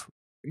kind of,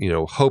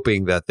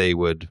 hoping that they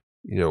would,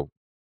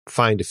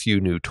 find a few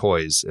new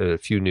toys, a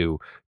few new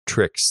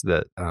tricks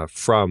that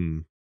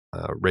from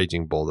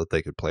Raging Bull that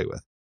they could play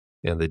with.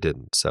 And they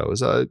didn't. So it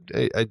was, I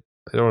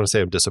don't want to say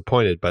I'm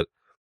disappointed, but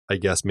I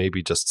guess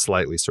maybe just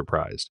slightly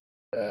surprised.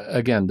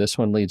 Again, this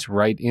one leads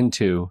right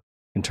into,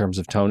 in terms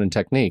of tone and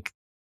technique,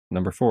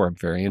 number 4. I'm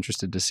very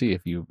interested to see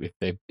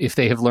if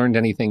they have learned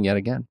anything yet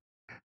again.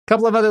 A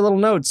couple of other little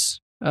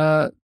notes.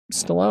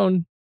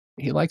 Stallone,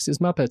 he likes his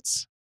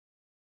Muppets.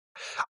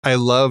 I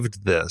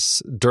loved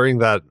this. During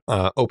that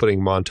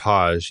opening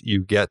montage,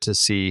 you get to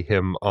see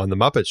him on The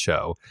Muppet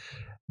Show.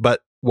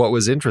 But what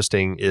was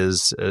interesting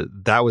is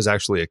that was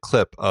actually a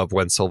clip of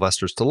when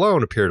Sylvester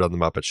Stallone appeared on The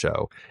Muppet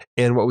Show.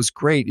 And what was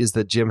great is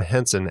that Jim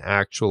Henson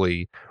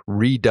actually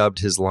redubbed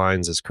his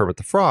lines as Kermit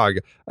the Frog,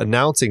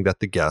 announcing that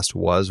the guest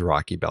was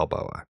Rocky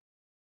Balboa.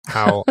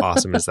 How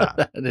awesome is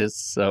that? That is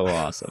so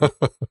awesome.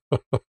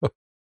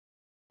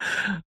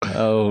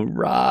 Oh,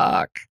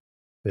 Rock.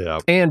 Yeah.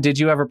 And did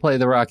you ever play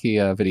the Rocky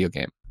video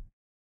game?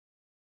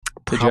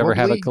 Did you ever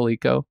have a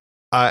Coleco?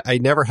 I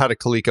never had a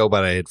Coleco,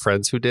 but I had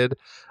friends who did.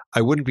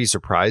 I wouldn't be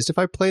surprised if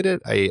I played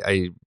it.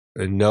 I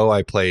know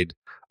I played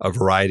a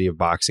variety of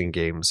boxing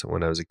games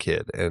when I was a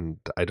kid, and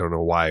I don't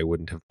know why I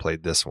wouldn't have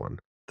played this one.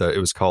 It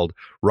was called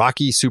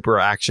Rocky Super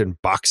Action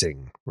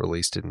Boxing,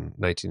 released in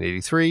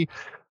 1983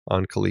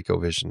 on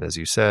ColecoVision, as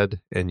you said,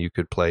 and you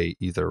could play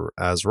either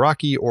as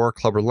Rocky or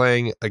Clubber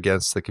Lang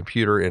against the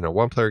computer in a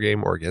one-player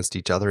game or against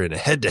each other in a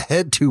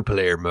head-to-head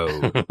two-player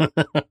mode.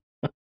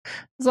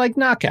 It's like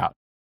Knockout.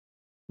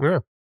 Yeah.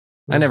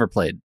 I never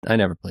played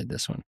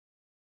this one.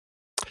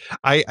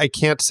 I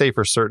can't say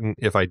for certain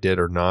if I did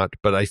or not,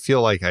 but I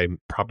feel like I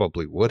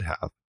probably would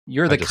have.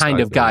 You're the kind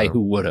of guy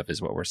who would have,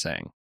 is what we're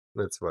saying.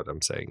 That's what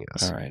I'm saying,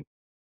 yes. All right.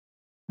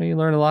 Well, you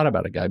learn a lot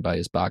about a guy by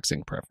his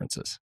boxing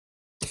preferences.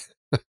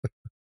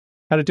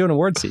 How'd it do in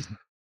award season?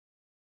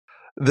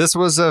 This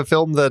was a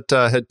film that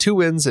had 2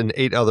 wins and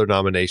 8 other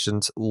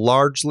nominations.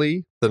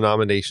 Largely, the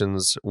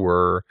nominations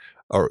were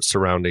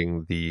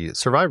surrounding the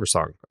Survivor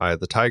song, Eye of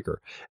the Tiger.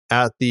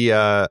 At the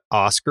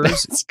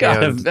Oscars...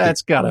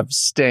 That's gotta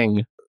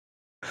sting.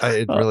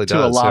 It really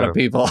does. To a lot of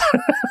people.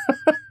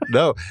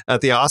 No,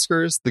 at the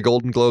Oscars, the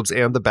Golden Globes,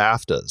 and the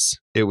BAFTAs,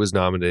 it was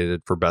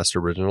nominated for Best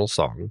Original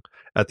Song.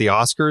 At the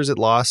Oscars, it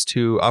lost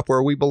to Up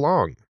Where We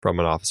Belong from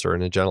An Officer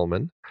and a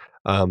Gentleman.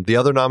 The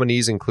other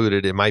nominees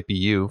included It Might Be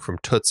You from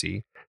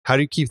Tootsie, How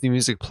Do You Keep the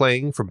Music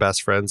Playing from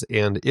Best Friends,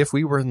 and If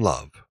We Were in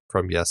Love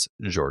from Yes,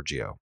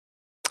 Giorgio.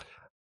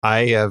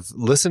 I have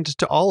listened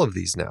to all of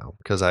these now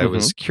because I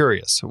was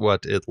curious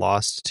what it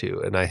lost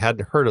to, and I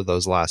hadn't heard of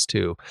those last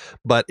 2.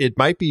 But It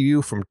Might Be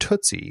You from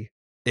Tootsie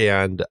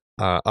and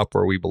Up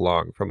Where We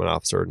Belong from An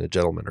Officer and a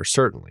Gentleman are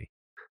certainly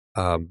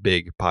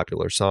big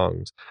popular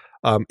songs.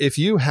 If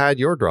you had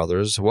your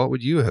druthers, what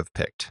would you have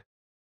picked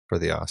for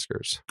the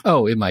Oscars?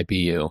 Oh, It Might Be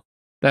You.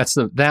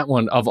 That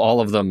one of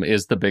all of them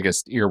is the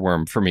biggest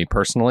earworm for me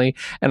personally,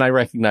 and I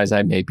recognize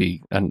I may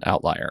be an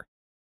outlier,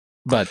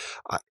 but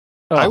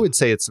I would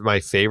say it's my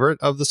favorite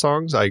of the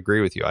songs. I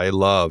agree with you. I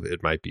love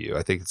It Might Be You.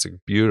 I think it's a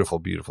beautiful,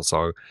 beautiful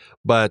song.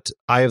 But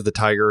Eye of the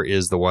Tiger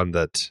is the one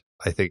that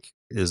I think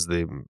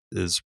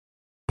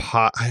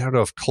I don't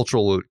know if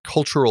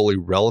culturally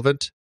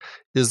relevant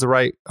is the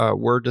right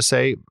word to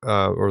say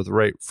or the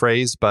right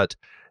phrase, but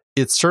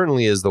it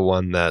certainly is the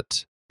one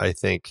that I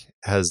think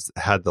has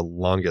had the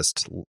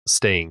longest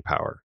staying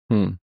power.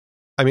 I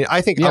mean,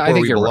 I think Up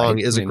Where We Belong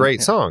is a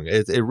great song.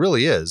 It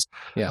really is.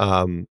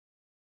 Yeah.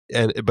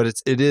 But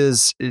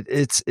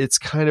it's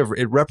kind of,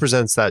 it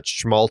represents that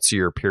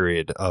schmaltzier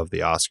period of the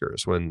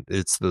Oscars when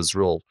it's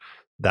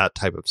that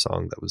type of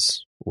song that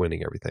was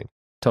winning everything.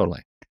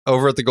 Totally.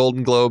 Over at the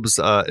Golden Globes,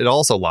 it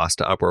also lost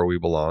to Up Where We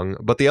Belong,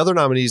 but the other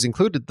nominees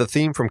included the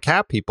theme from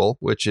Cat People,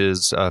 which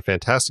is a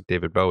fantastic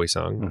David Bowie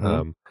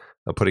song,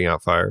 Putting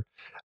Out Fire,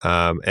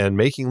 and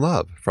Making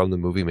Love from the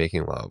movie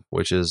Making Love,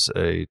 which is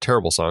a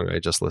terrible song. I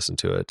just listened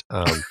to it.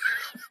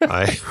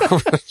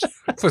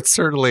 But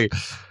certainly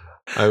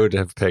I would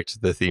have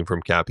picked the theme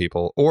from Cat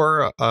People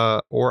or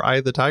Eye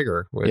of the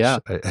Tiger, which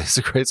is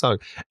a great song.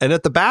 And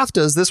at the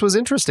BAFTAs, this was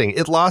interesting.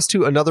 It lost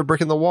to Another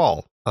Brick in the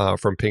Wall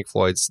from Pink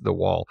Floyd's The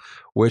Wall,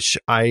 which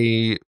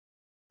I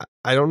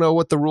don't know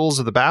what the rules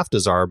of the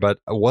BAFTAs are, but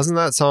wasn't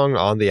that song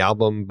on the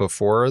album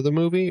before the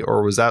movie,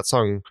 or was that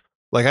song...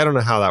 Like, I don't know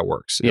how that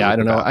works. Yeah, I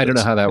don't know. I don't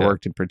know how that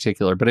worked in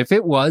particular. But if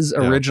it was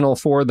original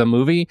for the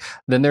movie,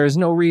 then there is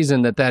no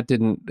reason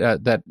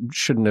that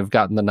shouldn't have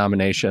gotten the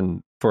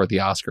nomination for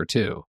the Oscar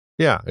too.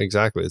 Yeah,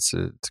 exactly. It's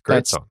a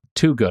great song.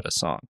 Too good a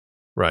song.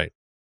 Right.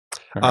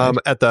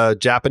 At the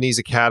Japanese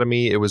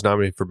Academy, it was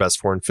nominated for Best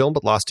Foreign Film,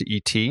 but lost to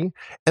E.T.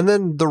 And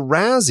then the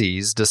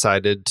Razzies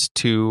decided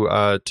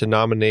to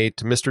nominate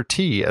Mr.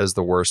 T as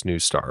the worst new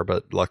star,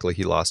 but luckily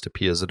he lost to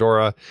Pia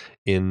Zadora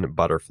in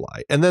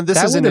Butterfly. And then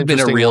this would have been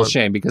a real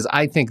shame because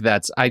I think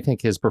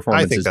his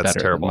performance is better. I think that's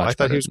terrible. I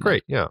thought he was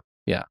great. Yeah.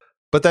 Yeah.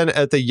 But then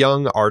at the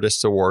Young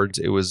Artists Awards,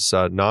 it was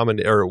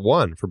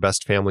won for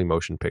Best Family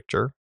Motion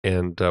Picture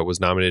and was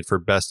nominated for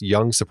Best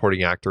Young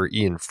Supporting Actor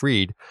Ian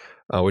Freed,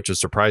 which was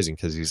surprising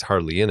because he's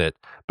hardly in it,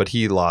 but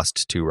he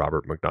lost to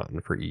Robert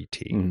McNaughton for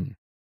E.T.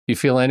 You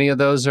feel any of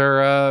those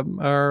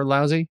are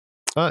lousy?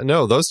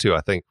 No, those two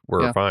I think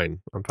were fine.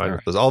 I'm fine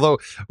with those. Although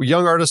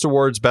Young Artist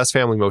Awards, Best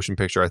Family Motion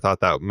Picture, I thought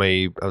I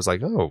was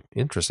like, oh,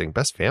 interesting.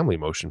 Best Family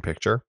Motion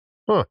Picture.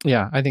 Huh.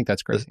 Yeah, I think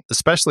that's crazy.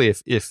 Especially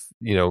if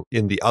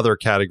in the other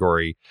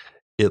category,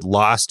 it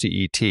lost to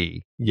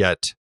E.T.,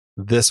 yet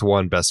this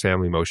won Best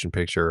Family Motion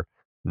Picture,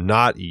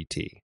 not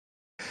E.T.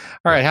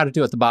 All right, how to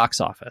do at the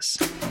box office.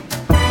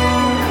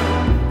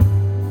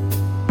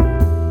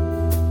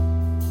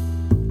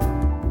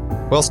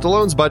 Well,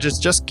 Stallone's budgets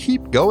just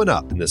keep going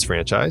up in this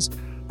franchise.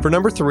 For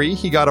number 3,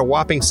 he got a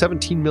whopping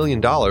 $17 million,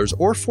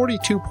 or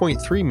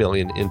 $42.3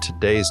 million in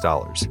today's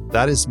dollars.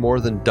 That is more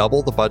than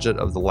double the budget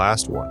of the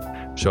last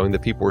one, showing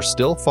that people were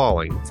still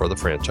falling for the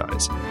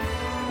franchise.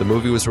 The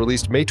movie was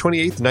released May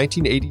 28,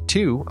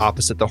 1982,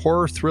 opposite the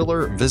horror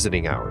thriller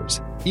Visiting Hours,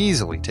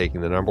 easily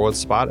taking the number 1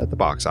 spot at the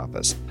box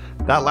office.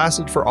 That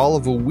lasted for all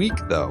of a week,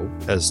 though,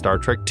 as Star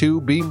Trek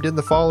II beamed in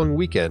the following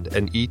weekend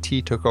and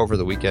E.T. took over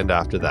the weekend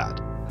after that.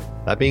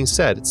 That being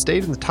said, it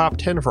stayed in the top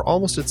 10 for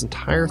almost its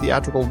entire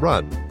theatrical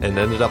run and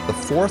ended up the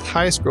 4th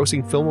highest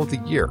grossing film of the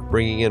year,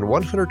 bringing in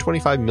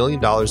 $125 million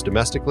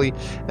domestically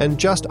and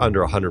just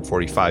under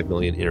 $145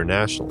 million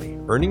internationally,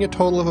 earning a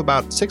total of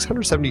about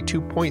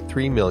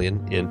 $672.3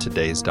 million in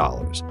today's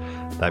dollars.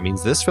 That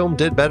means this film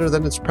did better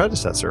than its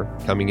predecessor,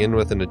 coming in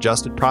with an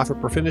adjusted profit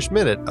per finished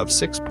minute of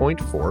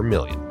 $6.4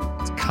 million.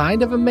 It's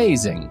kind of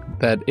amazing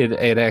that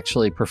it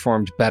actually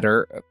performed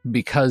better,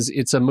 because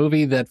it's a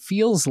movie that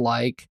feels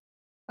like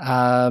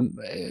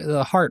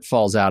the heart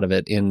falls out of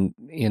it in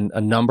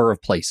a number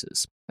of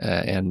places.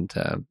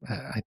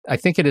 I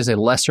think it is a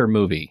lesser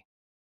movie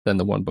than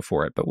the one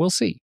before it, but we'll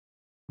see.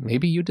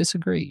 Maybe you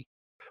disagree.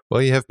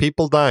 Well, you have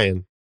people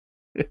dying.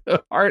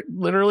 Heart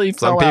literally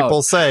fell out. Some people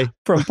out say.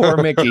 From poor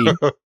Mickey.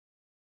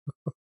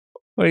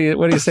 What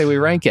do you say we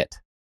rank it?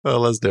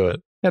 Well, let's do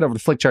it. Head over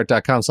to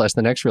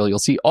flickchart.com/thenextreel. You'll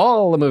see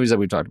all the movies that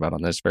we've talked about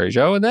on this very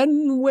show. And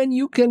then when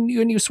you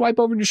swipe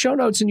over to show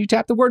notes and you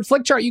tap the word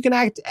Flickchart, you can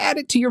add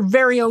it to your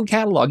very own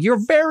catalog. Your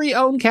very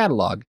own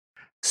catalog.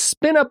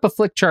 Spin up a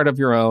Flickchart of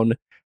your own,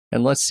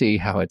 and let's see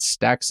how it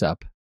stacks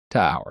up to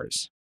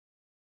ours.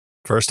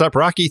 First up,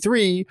 Rocky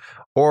III,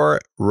 or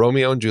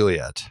Romeo and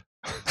Juliet.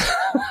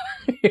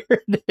 Here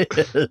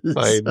it is.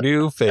 My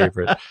new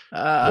favorite.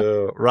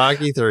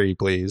 Rocky III,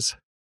 please.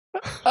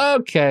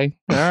 Okay.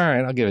 All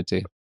right, I'll give it to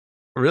you.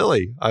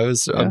 Really?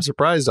 I'm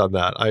surprised on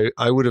that.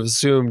 I would have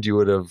assumed you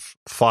would have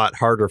fought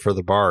harder for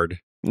the Bard.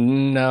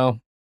 No.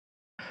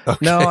 Okay.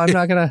 No, I'm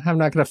not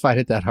gonna fight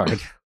it that hard.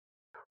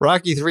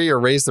 Rocky III or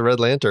Raise the Red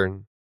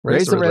Lantern?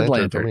 Raise the Red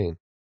Lantern for me.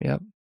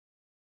 Yep.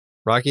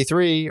 Rocky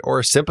III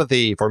or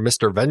Sympathy for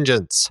Mr.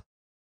 Vengeance?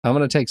 I'm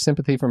gonna take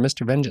Sympathy for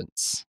Mr.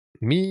 Vengeance.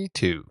 Me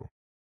too.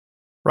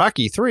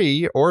 Rocky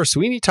III or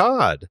Sweeney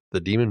Todd,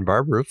 the Demon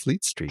Barber of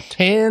Fleet Street?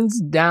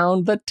 Hands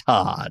down the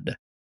Todd.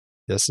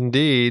 Yes,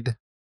 indeed.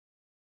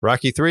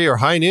 Rocky III or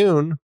High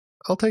Noon?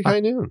 I'll take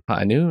High Noon.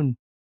 High Noon.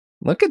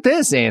 Look at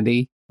this,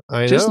 Andy.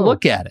 I know. Just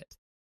look at it.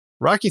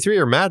 Rocky III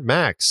or Mad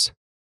Max?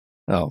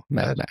 Oh,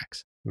 Mad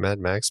Max. Mad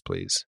Max,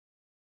 please.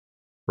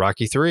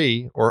 Rocky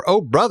III or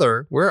Oh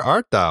Brother, Where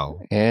Art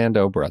Thou? And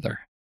Oh Brother.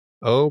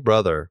 Oh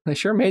Brother. They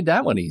sure made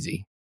that one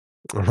easy.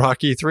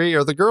 Rocky III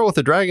or The Girl with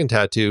the Dragon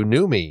Tattoo,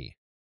 New Me?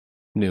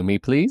 New Me,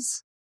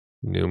 please.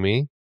 New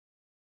Me.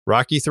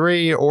 Rocky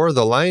III or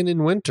The Lion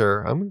in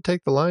Winter? I'm going to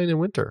take The Lion in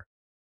Winter.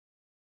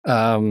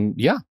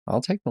 Yeah,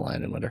 I'll take The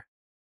Lion in Winter.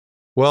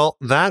 Well,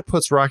 that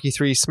puts Rocky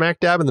III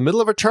smack dab in the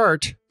middle of a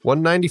chart,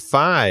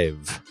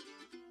 195.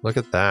 Look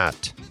at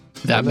that.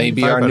 That may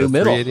be our new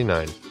middle.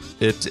 389.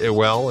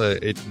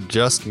 It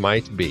just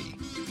might be.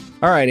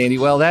 All right, Andy.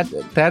 Well,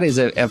 that is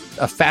a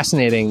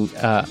fascinating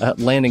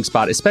landing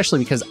spot, especially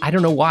because I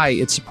don't know why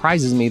it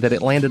surprises me that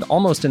it landed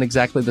almost in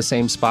exactly the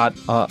same spot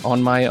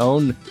on my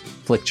own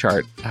Flick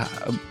chart.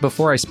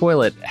 Before I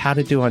spoil it, how'd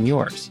it do on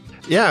yours?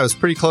 Yeah, it was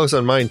pretty close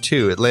on mine,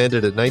 too. It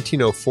landed at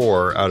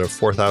 1904 out of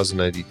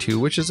 4,092,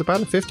 which is about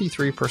a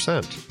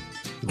 53%.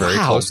 Very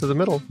close to the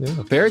middle. Yeah.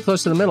 Very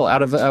close to the middle.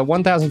 Out of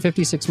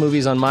 1,056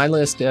 movies on my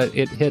list,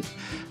 it hit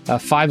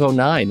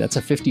 509. That's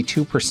a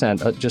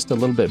 52%, just a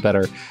little bit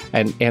better.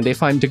 And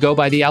if I'm to go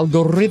by the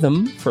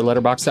algorithm for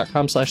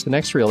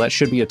letterboxd.com/thenextreel, that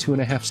should be a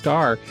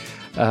 2.5-star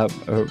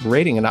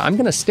rating. And I'm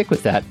going to stick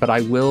with that, but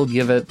I will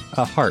give it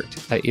a heart.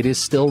 It is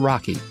still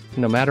Rocky.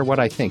 No matter what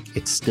I think,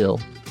 it's still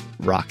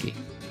Rocky.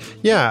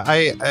 Yeah,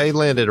 I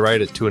landed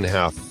right at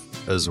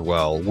 2.5 as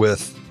well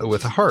with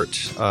a heart.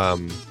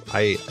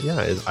 I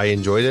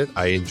enjoyed it.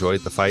 I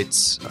enjoyed the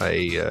fights.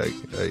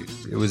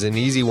 It was an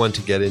easy one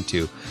to get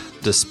into,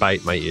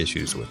 despite my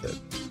issues with it.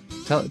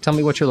 Tell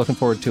me what you're looking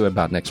forward to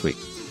about next week.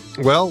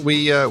 Well,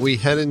 we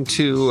head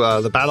into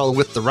the battle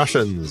with the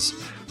Russians,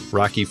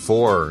 Rocky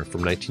IV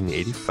from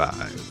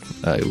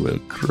 1985. I will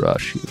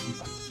crush you.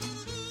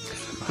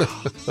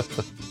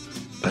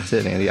 That's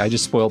it, Andy. I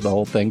just spoiled the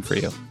whole thing for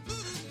you.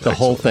 The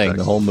whole thing,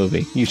 the whole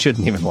movie. You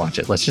shouldn't even watch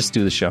it. Let's just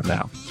do the show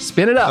now.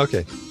 Spin it up.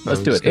 Okay.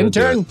 Let's do it.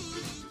 Intern.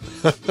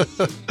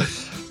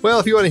 Well,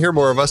 if you want to hear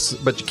more of us,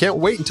 but you can't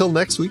wait until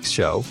next week's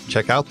show,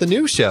 check out the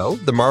new show,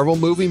 The Marvel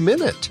Movie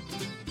Minute.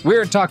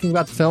 We're talking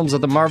about the films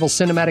of the Marvel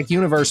Cinematic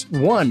Universe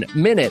 1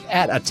 minute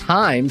at a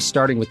time,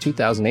 starting with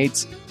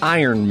 2008's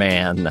Iron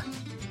Man.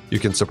 You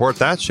can support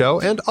that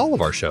show and all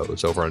of our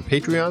shows over on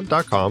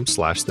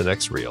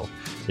patreon.com/thenextreel.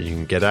 And you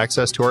can get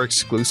access to our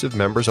exclusive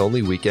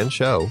members-only weekend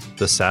show,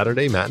 The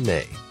Saturday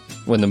Matinee.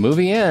 When the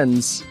movie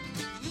ends,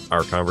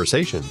 our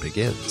conversation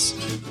begins.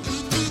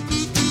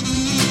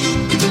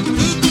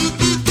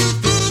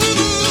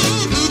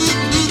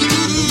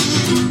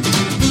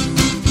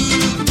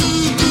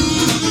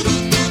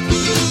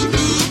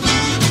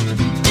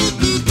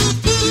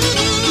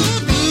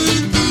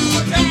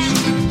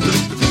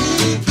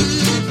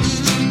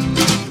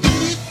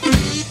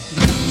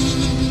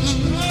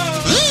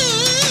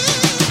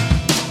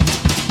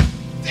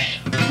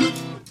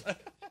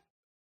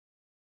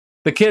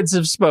 The kids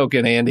have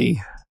spoken,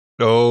 Andy.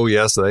 Oh,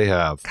 yes, they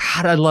have.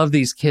 God, I love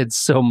these kids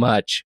so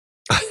much.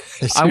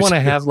 I want to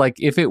have, like,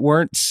 if it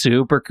weren't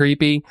super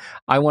creepy,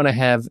 I want to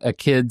have a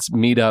kids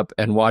meetup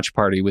and watch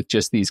party with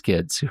just these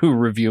kids who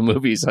review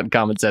movies on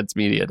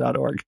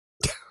commonsensemedia.org.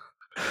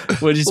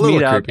 We'll just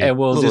meet up and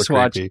we'll just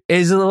watch.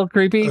 Is it a little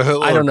creepy?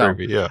 I don't know.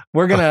 Creepy, yeah.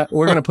 We're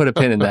gonna put a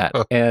pin in that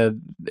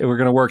and we're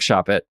gonna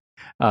workshop it.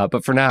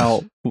 But for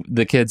now,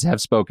 the kids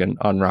have spoken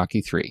on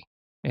Rocky 3.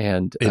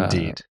 And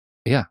indeed,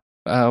 yeah.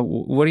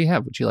 What do you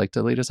have? Would you like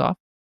to lead us off?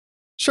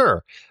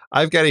 Sure.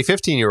 I've got a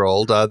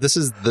 15-year-old. This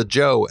is the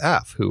Joe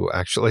F, who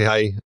actually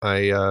I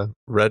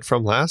read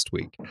from last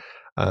week.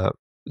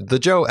 The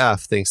Joe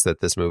F thinks that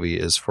this movie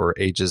is for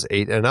ages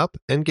 8 and up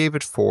and gave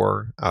it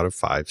 4 out of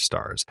 5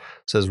 stars.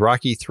 Says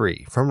Rocky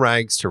 3, from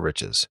rags to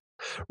riches.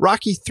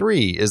 Rocky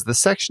 3 is the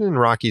section in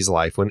Rocky's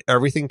life when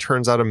everything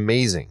turns out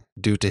amazing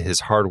due to his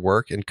hard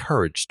work and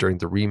courage during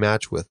the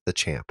rematch with the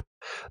champ.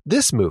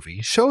 This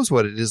movie shows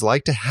what it is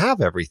like to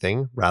have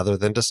everything rather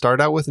than to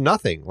start out with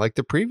nothing like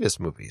the previous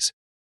movies.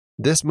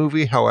 This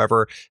movie,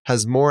 however,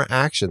 has more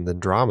action than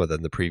drama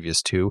than the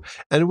previous two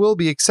and will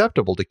be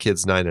acceptable to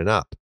kids 9 and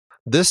up.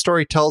 This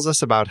story tells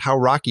us about how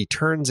Rocky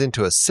turns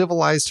into a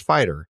civilized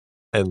fighter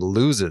and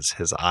loses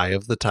his eye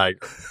of the tiger.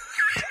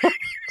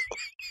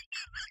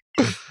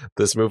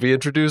 This movie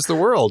introduced the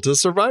world to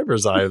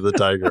Survivor's Eye of the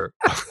Tiger.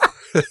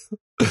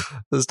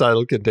 This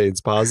title contains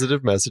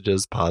positive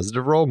messages,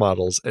 positive role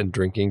models, and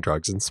drinking,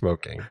 drugs, and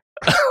smoking.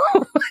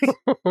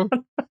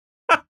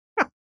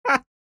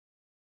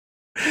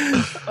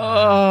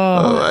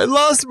 Oh, I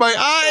lost my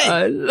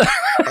eye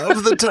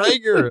of the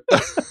tiger.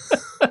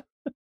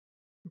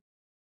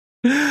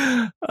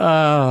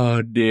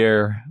 Oh,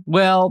 dear.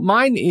 Well,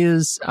 mine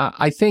is,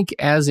 I think,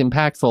 as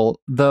impactful,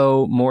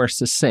 though more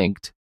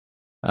succinct.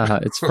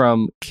 It's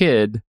from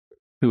Kid,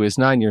 who is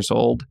 9 years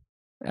old,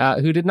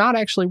 who did not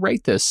actually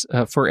rate this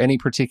for any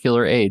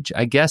particular age.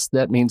 I guess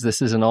that means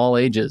this is an all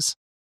ages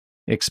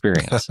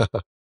experience,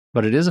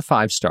 but it is a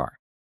 5-star.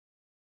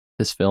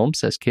 This film,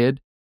 says Kid,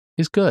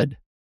 is good.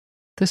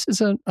 This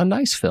is a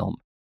nice film,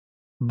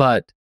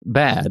 but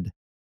bad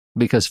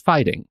because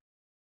fighting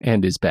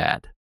and is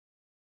bad.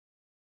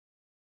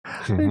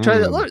 Try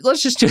that.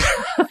 Let's just do.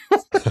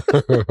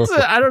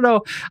 I don't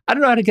know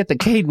how to get the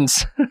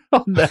cadence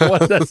on that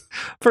one. That's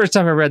first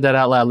time I read that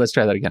out loud. Let's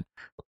try that again.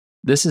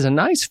 This is a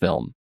nice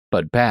film,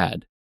 but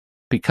bad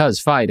because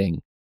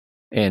fighting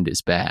and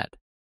is bad.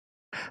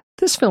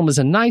 This film is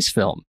a nice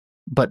film,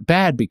 but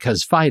bad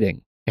because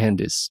fighting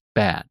and is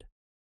bad.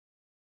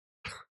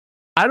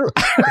 I don't.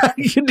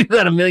 You can do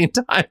that a million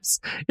times.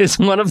 Is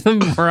one of them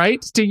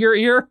right to your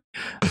ear?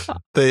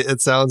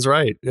 It sounds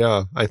right.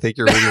 Yeah, I think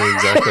you're reading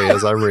exactly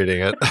as I'm reading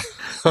it.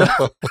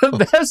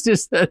 The best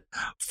is that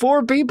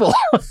 4 people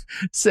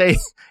say,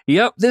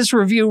 "Yep, this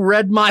review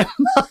read my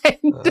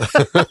mind."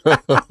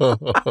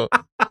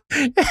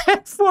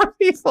 And 4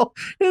 people,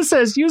 it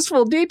says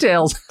useful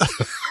details.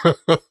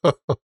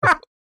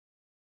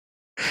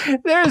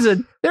 There's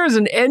an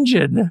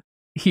engine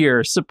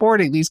here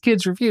supporting these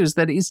kids' reviews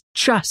that is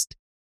just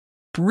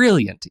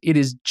brilliant. It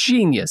is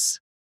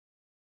genius.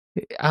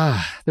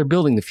 They're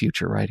building the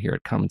future right here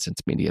at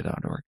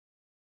commonsensemedia.org.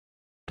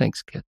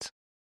 Thanks, kids.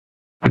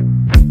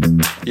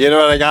 You know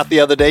what I got the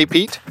other day,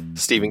 Pete?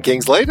 Stephen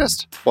King's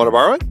latest. Want to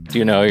borrow it? Do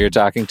you know who you're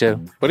talking to?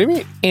 What do you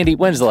mean? Andy,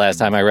 when's the last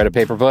time I read a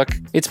paper book?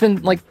 It's been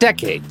like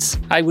decades.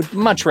 I would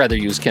much rather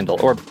use Kindle,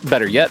 or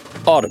better yet,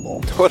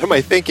 Audible. What am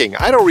I thinking?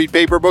 I don't read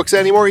paper books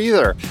anymore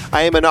either.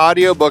 I am an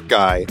audiobook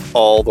guy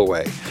all the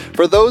way.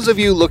 For those of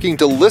you looking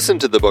to listen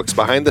to the books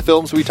behind the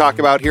films we talk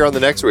about here on The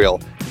Next Reel,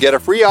 get a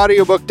free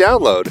audiobook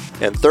download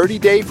and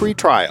 30-day free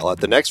trial at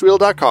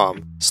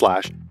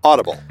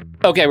thenextreel.com/audible.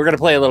 Okay, we're going to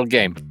play a little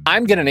game.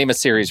 I'm going to name a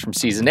series from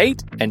season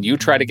 8, and you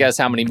try to guess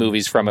how many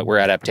movies from it were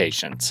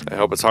adaptations. I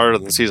hope it's harder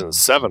than season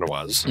 7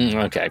 was.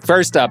 Okay,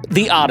 first up,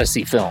 the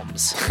Odyssey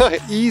films.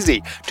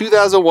 Easy.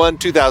 2001,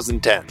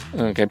 2010.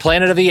 Okay,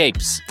 Planet of the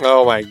Apes.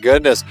 Oh my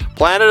goodness.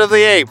 Planet of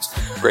the Apes.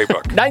 Great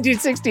book.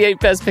 1968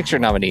 Best Picture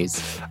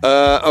nominees.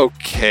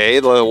 Okay.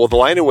 The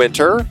Lion in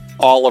Winter.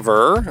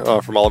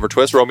 Oliver, from Oliver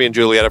Twist, Romeo and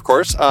Juliet, of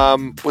course.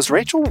 Was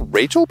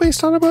Rachel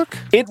based on a book?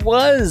 It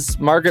was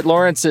Margaret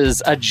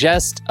Lawrence's A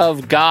Jest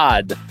of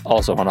God,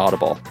 also on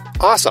Audible.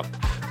 Awesome.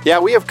 Yeah,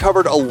 we have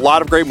covered a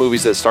lot of great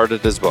movies that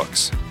started as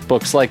books.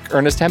 Books like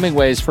Ernest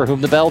Hemingway's For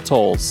Whom the Bell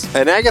Tolls.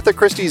 And Agatha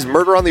Christie's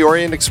Murder on the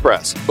Orient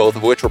Express, both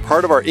of which were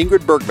part of our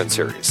Ingrid Bergman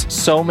series.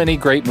 So many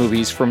great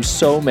movies from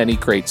so many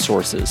great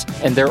sources,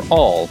 and they're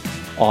all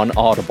on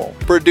Audible.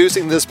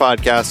 Producing this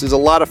podcast is a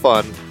lot of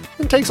fun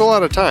and takes a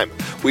lot of time.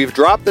 We've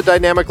dropped the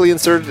dynamically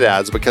inserted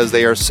ads because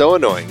they are so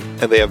annoying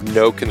and they have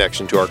no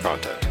connection to our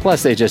content.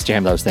 Plus, they just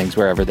jam those things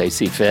wherever they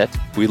see fit.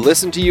 We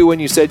listened to you when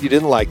you said you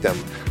didn't like them,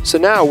 so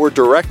now we're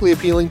directly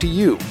appealing to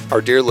you,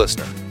 our dear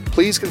listener.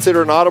 Please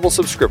consider an Audible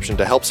subscription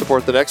to help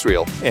support The Next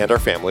Reel and our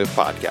family of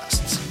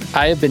podcasts.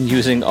 I have been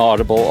using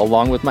Audible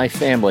along with my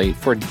family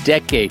for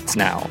decades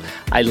now.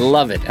 I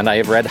love it, and I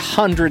have read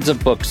hundreds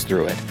of books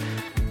through it.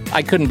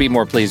 I couldn't be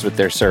more pleased with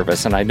their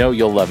service, and I know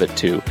you'll love it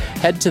too.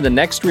 Head to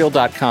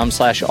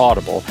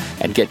thenextreel.com/audible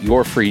and get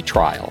your free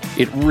trial.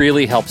 It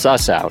really helps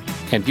us out,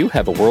 and you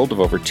have a world of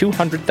over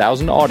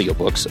 200,000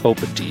 audiobooks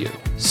open to you.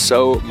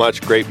 So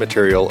much great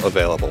material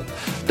available.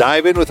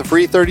 Dive in with a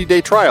free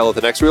 30-day trial at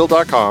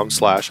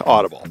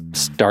thenextreel.com/audible.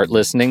 Start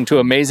listening to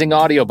amazing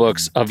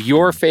audiobooks of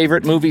your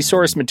favorite movie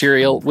source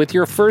material with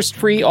your first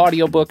free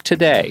audiobook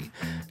today.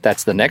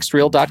 That's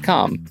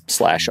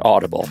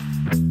thenextreel.com/audible.